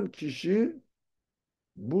inanan kişi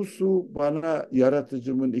bu su bana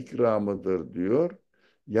yaratıcımın ikramıdır diyor.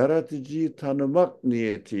 Yaratıcıyı tanımak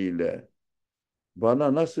niyetiyle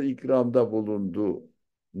bana nasıl ikramda bulundu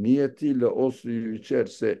niyetiyle o suyu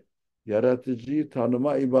içerse yaratıcıyı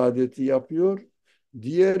tanıma ibadeti yapıyor.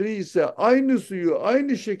 Diğeri ise aynı suyu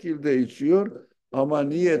aynı şekilde içiyor ama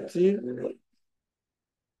niyeti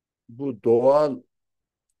bu doğal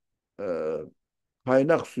e,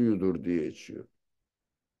 kaynak suyudur diye içiyor.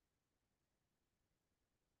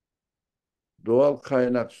 Doğal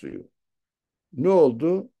kaynak suyu. Ne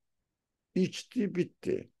oldu? İçti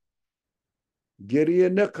bitti.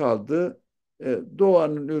 Geriye ne kaldı?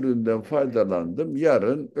 Doğanın üründen faydalandım.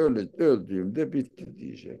 Yarın öldüğümde bitti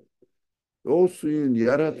diyecek. O suyun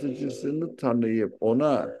yaratıcısını tanıyıp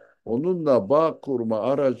onunla bağ kurma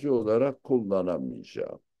aracı olarak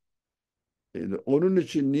kullanamayacağım. Onun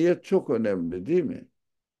için niyet çok önemli değil mi?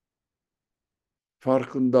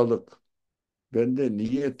 Farkındalık. Ben de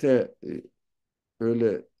niyete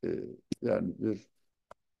öyle yani bir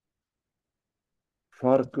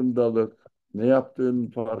farkındalık, ne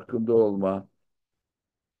yaptığının farkında olma,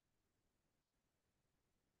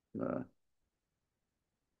 ha,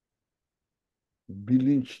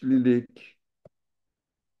 bilinçlilik,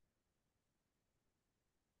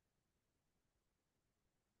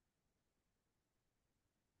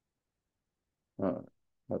 ha,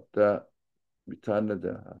 hatta bir tane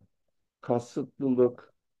daha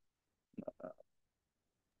kasıtlılık.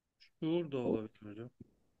 Şuur da olabilir hocam.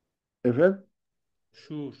 Efendim?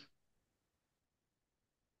 Şuur.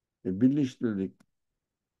 Bilinçlilik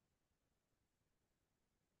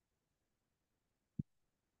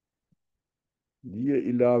diye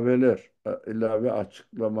ilave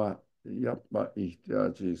açıklama yapma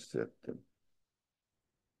ihtiyacı hissettim.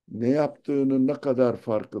 Ne yaptığını ne kadar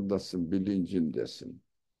farkındasın, bilincindesin.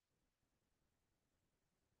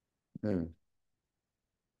 Evet,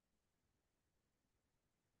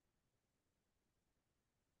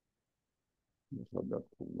 ne kadar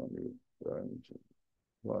kullanıyor. Bence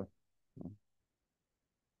var.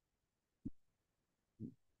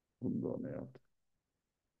 Bunu da ona yap.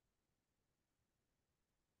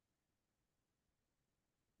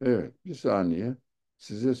 Evet, bir saniye.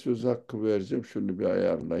 Size söz hakkı vereceğim. Şunu bir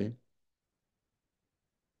ayarlayayım.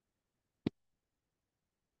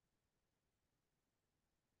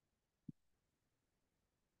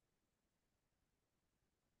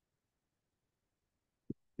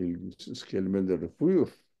 İlgisiz kelimeleri. Buyur.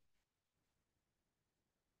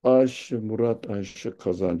 Murat Ayşe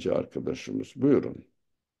Kazancı arkadaşımız. Buyurun.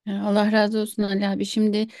 Allah razı olsun Ali abi.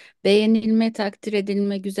 Şimdi beğenilme, takdir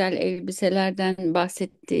edilme, güzel elbiselerden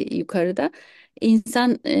bahsetti yukarıda.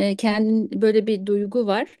 İnsan kendin böyle bir duygu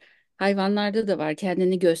var. Hayvanlarda da var.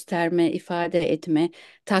 Kendini gösterme, ifade etme,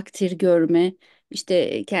 takdir görme.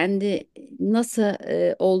 İşte kendi nasıl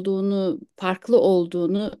olduğunu, farklı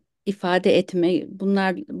olduğunu ifade etme.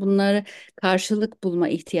 Bunlara karşılık bulma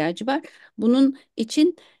ihtiyacı var. Bunun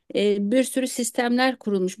için bir sürü sistemler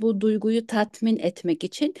kurulmuş bu duyguyu tatmin etmek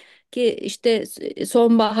için ki işte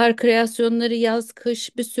sonbahar kreasyonları yaz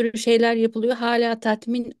kış bir sürü şeyler yapılıyor hala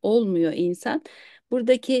tatmin olmuyor insan.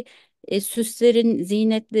 Buradaki süslerin,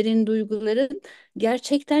 zinetlerin, duyguların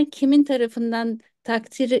gerçekten kimin tarafından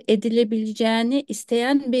takdir edilebileceğini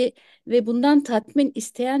isteyen bir ve bundan tatmin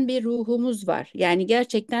isteyen bir ruhumuz var. Yani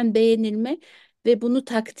gerçekten beğenilme ve bunu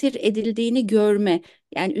takdir edildiğini görme.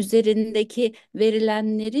 Yani üzerindeki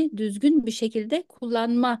verilenleri düzgün bir şekilde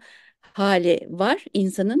kullanma hali var.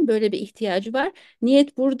 İnsanın böyle bir ihtiyacı var.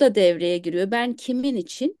 Niyet burada devreye giriyor. Ben kimin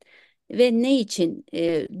için ve ne için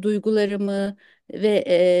duygularımı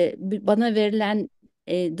ve bana verilen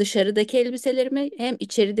dışarıdaki elbiselerimi hem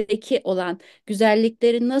içerideki olan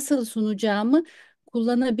güzellikleri nasıl sunacağımı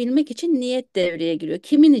kullanabilmek için niyet devreye giriyor.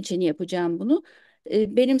 Kimin için yapacağım bunu?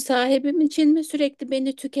 Benim sahibim için mi sürekli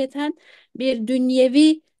beni tüketen bir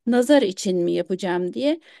dünyevi nazar için mi yapacağım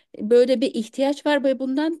diye böyle bir ihtiyaç var ve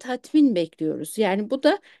bundan tatmin bekliyoruz. Yani bu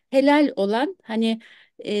da helal olan hani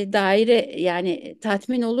daire yani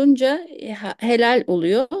tatmin olunca helal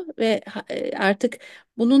oluyor ve artık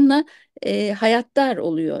bununla hayattar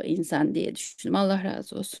oluyor insan diye düşündüm. Allah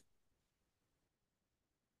razı olsun.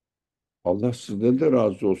 Allah sizden de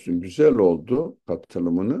razı olsun. Güzel oldu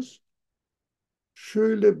katılımınız.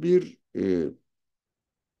 Şöyle bir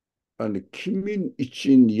hani kimin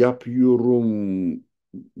için yapıyorum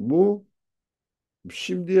bu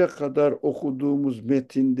şimdiye kadar okuduğumuz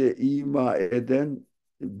metinde ima eden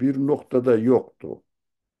bir noktada yoktu.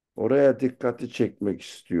 Oraya dikkati çekmek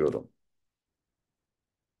istiyorum.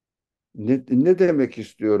 Ne demek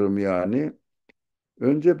istiyorum yani?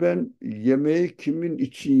 Önce ben yemeği kimin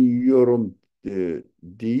için yiyorum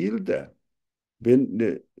değil de ben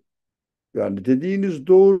yani dediğiniz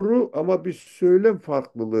doğru ama bir söylem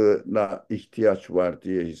farklılığına ihtiyaç var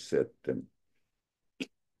diye hissettim.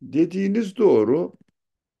 Dediğiniz doğru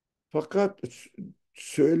fakat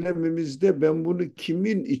söylemimizde ben bunu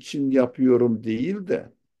kimin için yapıyorum değil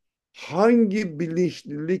de hangi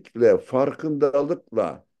bilinçlilikle,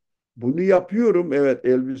 farkındalıkla bunu yapıyorum. Evet,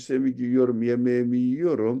 elbisemi giyiyorum, yemeğimi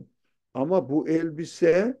yiyorum. Ama bu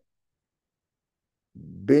elbise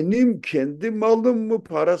benim kendi malım mı,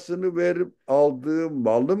 parasını verip aldığım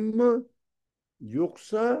malım mı,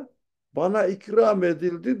 yoksa bana ikram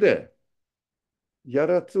edildi de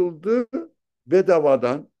yaratıldı,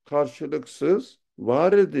 bedavadan, karşılıksız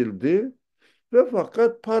var edildi ve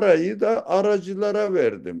fakat parayı da aracılara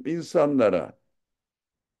verdim, insanlara,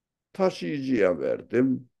 taşıyıcıya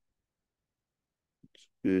verdim,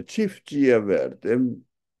 çiftçiye verdim,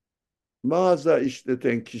 mağaza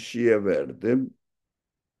işleten kişiye verdim.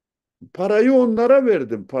 Parayı onlara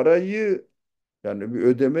verdim. Parayı yani bir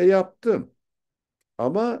ödeme yaptım.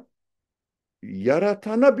 Ama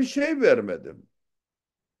yaratana bir şey vermedim.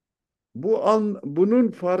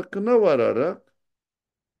 Bunun farkına vararak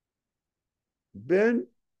ben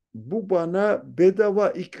bu bana bedava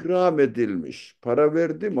ikram edilmiş. Para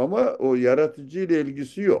verdim ama o yaratıcı ile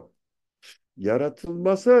ilgisi yok.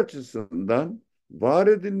 Yaratılması açısından, var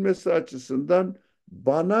edilmesi açısından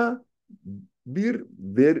bana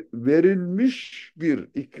verilmiş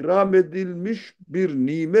ikram edilmiş bir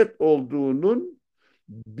nimet olduğunun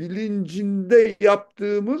bilincinde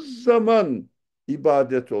yaptığımız zaman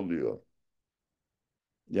ibadet oluyor.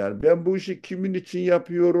 Yani ben bu işi kimin için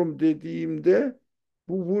yapıyorum dediğimde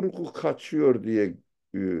bu vurgu kaçıyor diye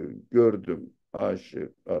e, gördüm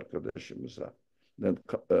aşık arkadaşımıza. Ben,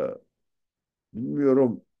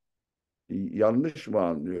 bilmiyorum, yanlış mı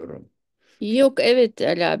anlıyorum? Yok, evet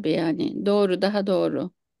Ali abi, yani doğru, daha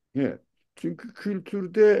doğru. He. Çünkü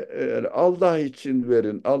kültürde Allah için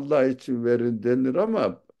verin, Allah için verin denir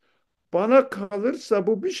ama bana kalırsa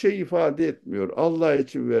bu bir şey ifade etmiyor. Allah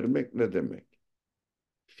için vermek ne demek?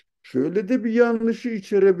 Şöyle de bir yanlışı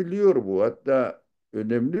içerebiliyor bu. Hatta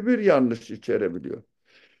önemli bir yanlış içerebiliyor.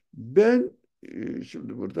 Ben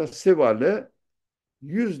şimdi burada Seval'e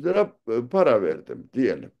 100 lira para verdim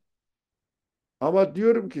diyelim. Ama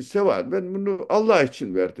diyorum ki Seval, ben bunu Allah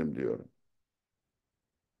için verdim diyorum.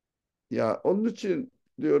 Ya onun için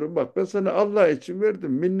diyorum, bak ben sana Allah için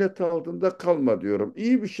verdim, minnet altında kalma diyorum.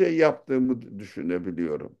 İyi bir şey yaptığımı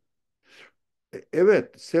düşünebiliyorum.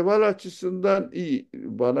 Evet, seval açısından iyi.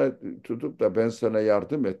 Bana tutup da ben sana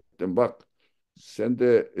yardım ettim. Bak sen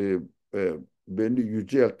de beni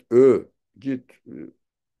yücelt, git,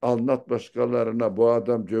 anlat başkalarına, bu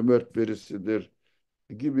adam cömert birisidir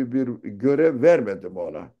gibi bir görev vermedim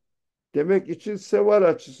ona. Demek için seval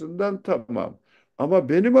açısından tamam. Ama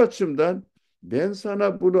benim açımdan ben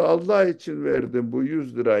sana bunu Allah için verdim, bu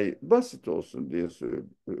 100 lirayı, basit olsun diye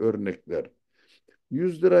örnekler.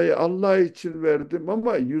 100 lirayı Allah için verdim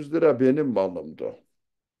ama 100 lira benim malımdı.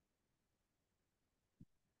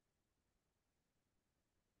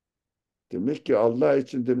 Demek ki Allah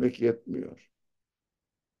için demek yetmiyor.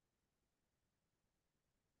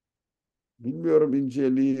 Bilmiyorum,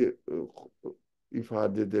 inceliği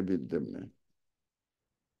ifade edebildim mi?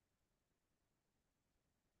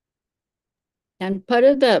 Yani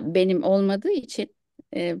para da benim olmadığı için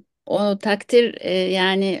o takdir,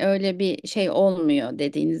 yani öyle bir şey olmuyor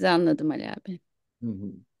dediğinizi anladım Ali abi. Hı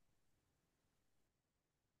hı.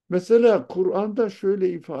 Mesela Kur'an'da şöyle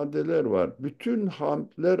ifadeler var. Bütün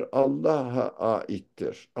hamdler Allah'a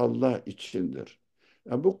aittir. Allah içindir.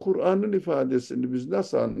 Yani bu Kur'an'ın ifadesini biz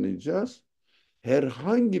nasıl anlayacağız?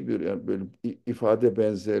 Herhangi bir, yani böyle ifade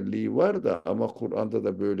benzerliği var da ama Kur'an'da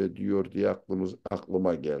da böyle diyor diye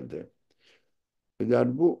aklıma geldi.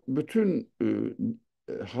 Yani bu bütün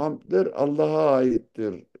hamdler Allah'a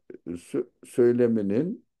aittir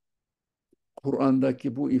söyleminin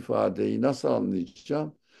Kur'an'daki bu ifadeyi nasıl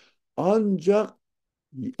anlayacağım? Ancak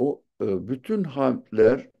o bütün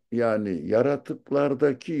hamdler, yani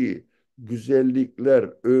yaratıklardaki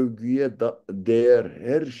güzellikler, övgüye değer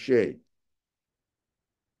her şey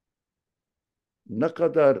ne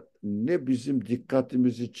kadar ne bizim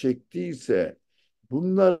dikkatimizi çektiyse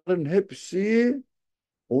bunların hepsi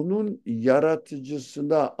onun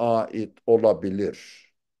yaratıcısına ait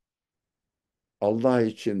olabilir. Allah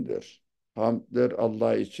içindir. Hamdler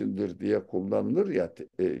Allah içindir diye kullanılır ya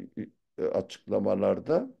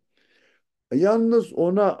açıklamalarda. Yalnız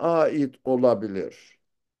ona ait olabilir.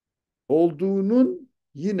 Olduğunun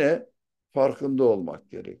yine farkında olmak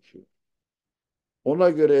gerekiyor. Ona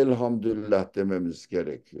göre elhamdülillah dememiz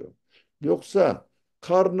gerekiyor. Yoksa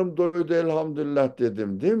karnım doydu elhamdülillah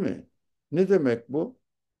dedim değil mi? Ne demek bu?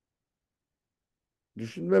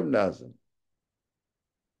 Düşünmem lazım.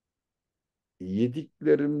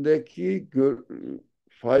 Yediklerimdeki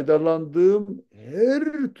faydalandığım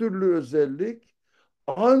her türlü özellik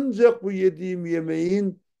ancak bu yediğim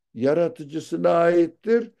yemeğin yaratıcısına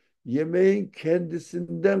aittir. Yemeğin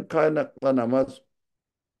kendisinden kaynaklanamaz.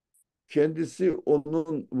 Kendisi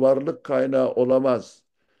onun varlık kaynağı olamaz.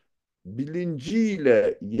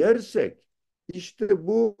 Bilinciyle yersek işte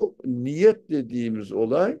bu niyet dediğimiz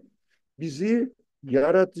olay bizi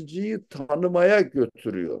yaratıcıyı tanımaya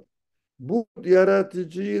götürüyor. Bu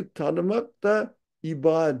yaratıcıyı tanımak da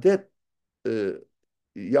ibadet e,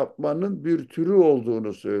 yapmanın bir türü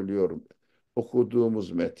olduğunu söylüyorum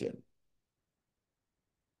okuduğumuz metin.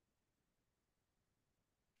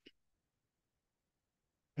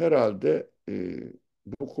 Herhalde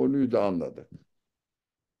bu konuyu da anladık.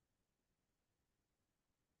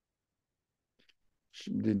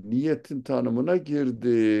 Şimdi niyetin tanımına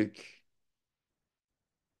girdik.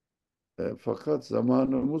 Fakat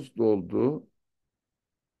zamanımız doldu.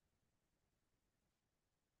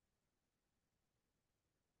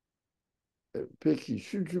 Peki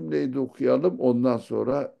şu cümleyi de okuyalım, ondan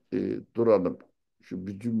sonra duralım. Şu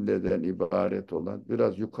bir cümleden ibaret olan,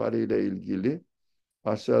 biraz yukarı ile ilgili,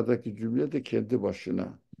 aşağıdaki cümle de kendi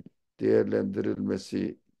başına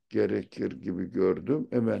değerlendirilmesi gerekir gibi gördüm.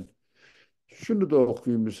 Hemen şunu da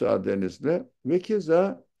okuyayım müsaadenizle. Ve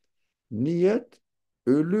keza niyet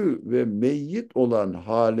ölü ve meyyit olan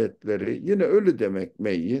haletleri, yine ölü demek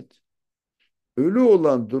meyyit, ölü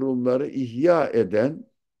olan durumları ihya eden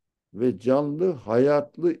ve canlı,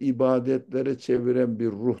 hayatlı ibadetlere çeviren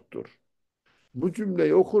bir ruhtur. Bu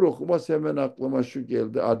cümleyi okur okumaz hemen aklıma şu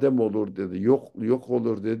geldi. Adem olur dedi. Yok, yok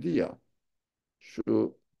olur dedi ya.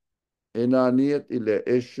 Şu enaniyet ile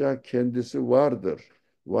eşya kendisi vardır.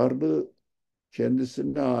 Varlığı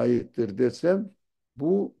kendisine aittir desem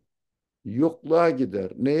bu yokluğa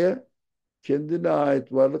gider. Neye? Kendine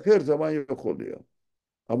ait varlık her zaman yok oluyor.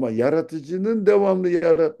 Ama yaratıcının devamlı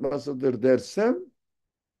yaratmasıdır dersem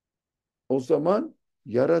o zaman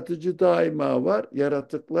yaratıcı daima var.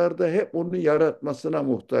 Yaratıklar da hep onu yaratmasına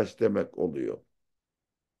muhtaç demek oluyor.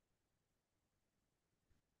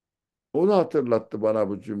 Onu hatırlattı bana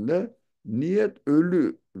bu cümle. Niyet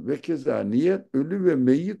ölü ve keza niyet ölü ve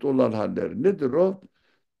meyyit olan haller. Nedir o?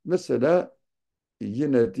 Mesela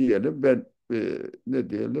yine diyelim ben ne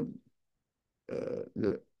diyelim e,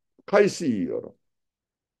 kayısı yiyorum.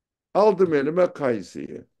 Aldım elime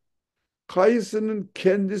kayısıyı. Kayısının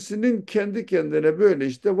kendisinin kendi kendine böyle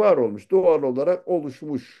işte var olmuş, doğal olarak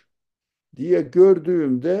oluşmuş diye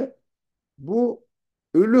gördüğümde bu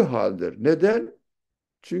ölü haldir. Neden?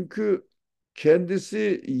 Çünkü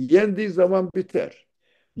kendisi yendiği zaman biter.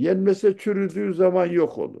 Yenmese çürüdüğü zaman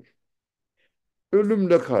yok olur.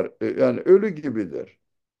 Yani ölü gibidir.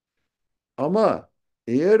 Ama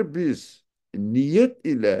eğer biz niyet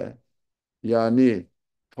ile yani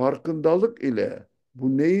farkındalık ile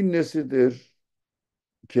bu neyin nesidir?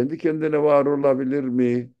 Kendi kendine var olabilir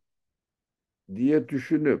mi diye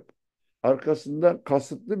düşünüp arkasından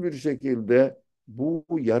kasıtlı bir şekilde bu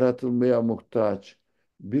yaratılmaya muhtaç.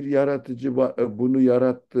 Bir yaratıcı bunu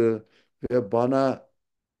yarattı ve bana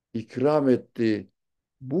ikram etti.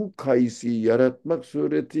 Bu kayısıyı yaratmak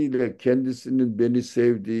suretiyle kendisinin beni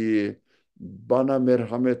sevdiği, bana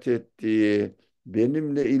merhamet ettiği,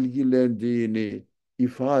 benimle ilgilendiğini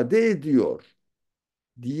ifade ediyor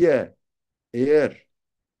diye eğer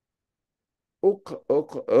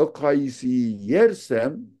o kayısıyı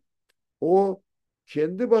yersem o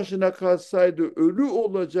kendi başına kalsaydı ölü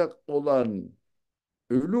olacak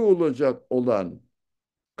olan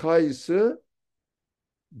kayısı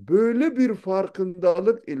böyle bir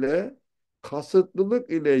farkındalık ile kasıtlılık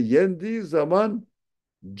ile yendiği zaman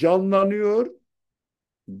canlanıyor,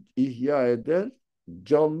 ihya eder,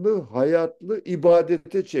 canlı, hayatlı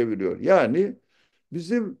ibadete çeviriyor. Yani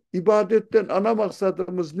bizim ibadetten ana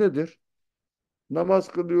maksadımız nedir?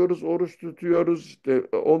 Namaz kılıyoruz, oruç tutuyoruz, işte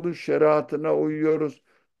onun şeriatına uyuyoruz.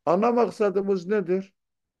 Ana maksadımız nedir?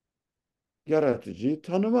 Yaratıcıyı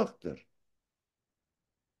tanımaktır.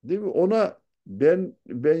 Değil mi? Ona ben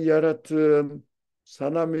yarattım,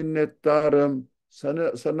 sana minnettarım,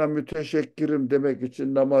 sana müteşekkirim demek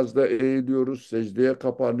için namazda eğiliyoruz, secdeye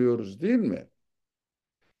kapanıyoruz değil mi?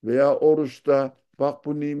 Veya oruçta bak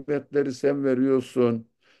bu nimetleri sen veriyorsun.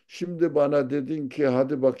 Şimdi bana dedin ki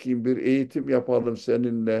hadi bakayım bir eğitim yapalım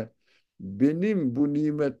seninle. Benim bu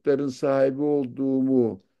nimetlerin sahibi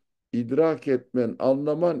olduğumu idrak etmen,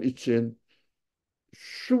 anlaman için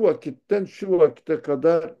şu vakitten şu vakite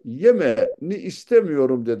kadar yemeni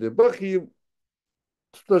istemiyorum dedi. Bakayım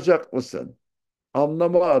tutacak mısın?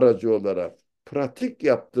 Anlama aracı olarak pratik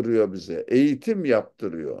yaptırıyor bize, eğitim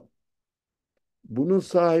yaptırıyor. Bunun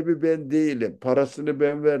sahibi ben değilim. Parasını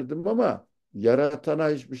ben verdim ama yaratana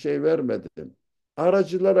hiçbir şey vermedim.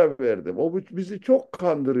 Aracılara verdim. Bizi çok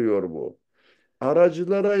kandırıyor bu.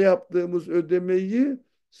 Aracılara yaptığımız ödemeyi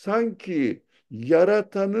sanki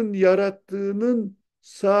yaratanın yarattığının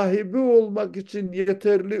sahibi olmak için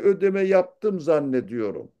yeterli ödeme yaptım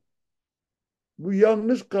zannediyorum. Bu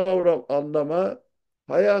yanlış kavram anlama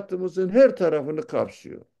hayatımızın her tarafını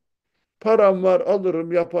kapsıyor. Param var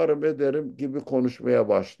alırım yaparım ederim gibi konuşmaya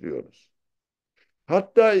başlıyoruz.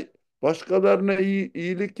 Hatta başkalarına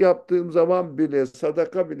iyilik yaptığım zaman bile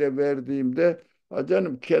sadaka bile verdiğimde ha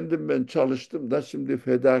canım kendim ben çalıştım da şimdi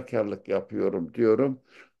fedakarlık yapıyorum diyorum.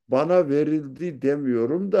 Bana verildi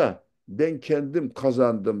demiyorum da ben kendim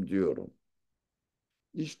kazandım diyorum.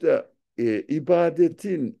 İşte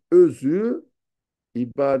ibadetin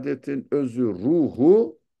özü,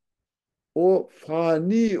 ruhu o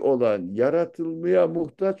fani olan, yaratılmaya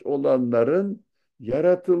muhtaç olanların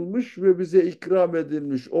yaratılmış ve bize ikram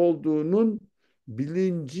edilmiş olduğunun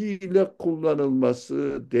bilinciyle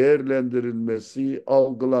kullanılması, değerlendirilmesi,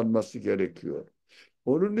 algılanması gerekiyor.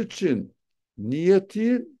 Onun için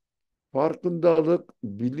niyetin farkındalık,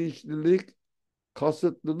 bilinçlilik,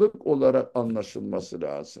 kasıtlılık olarak anlaşılması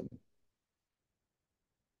lazım.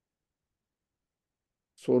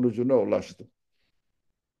 Sonucuna ulaştım.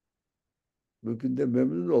 Bugün de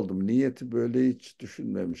memnun oldum. Niyeti böyle hiç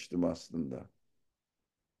düşünmemiştim aslında.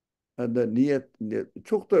 Hem de niyet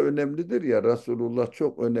çok da önemlidir ya, Resulullah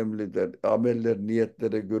çok önemlidir. Ameller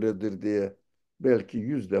niyetlere göredir diye belki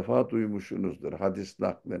 100 defa duymuşsunuzdur hadis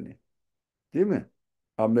naklini. Değil mi?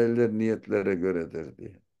 Ameller niyetlere göredir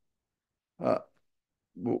diye. Ha,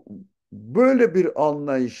 bu böyle bir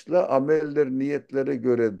anlayışla ameller niyetlere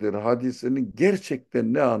göredir hadisinin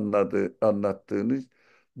gerçekten ne anlattığını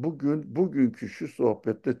bugünkü şu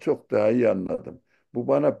sohbette çok daha iyi anladım. Bu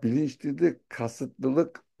bana bilinçlilik,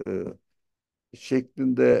 kasıtlılık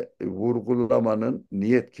şeklinde vurgulamanın,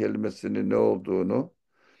 niyet kelimesinin ne olduğunu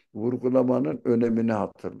vurgulamanın önemini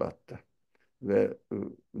hatırlattı. Ve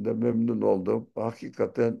de memnun oldum.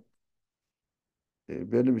 Hakikaten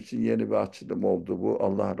benim için yeni bir açılım oldu bu.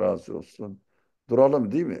 Allah razı olsun.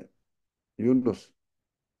 Duralım değil mi? Yunus.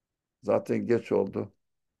 Zaten geç oldu.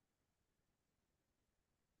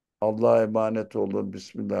 Allah'a emanet olun.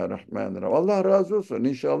 Bismillahirrahmanirrahim. Allah razı olsun.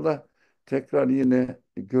 İnşallah tekrar yine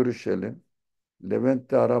görüşelim.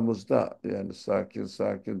 Levent de aramızda, yani sakin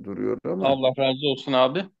sakin duruyor ama Allah razı olsun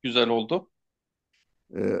abi. Güzel oldu.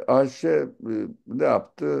 Ayşe ne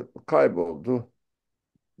yaptı? Kayboldu.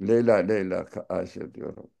 Leyla Ayşe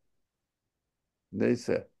diyorum.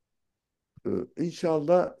 Neyse.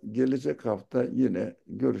 İnşallah gelecek hafta yine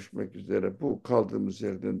görüşmek üzere. Bu kaldığımız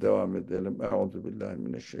yerden devam edelim.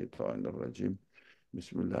 Euzubillahimineşşeytanirracim.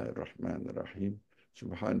 Bismillahirrahmanirrahim.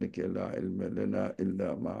 Subhaneke la ilme lena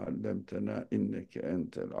illa ma allamtena inneke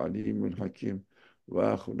entel alimul hakim. Ve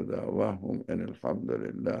ahiru davahum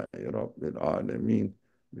enelhamdülillahi rabbil alemin.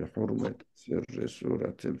 Bi hurmet sirri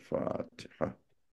suretil Fatiha.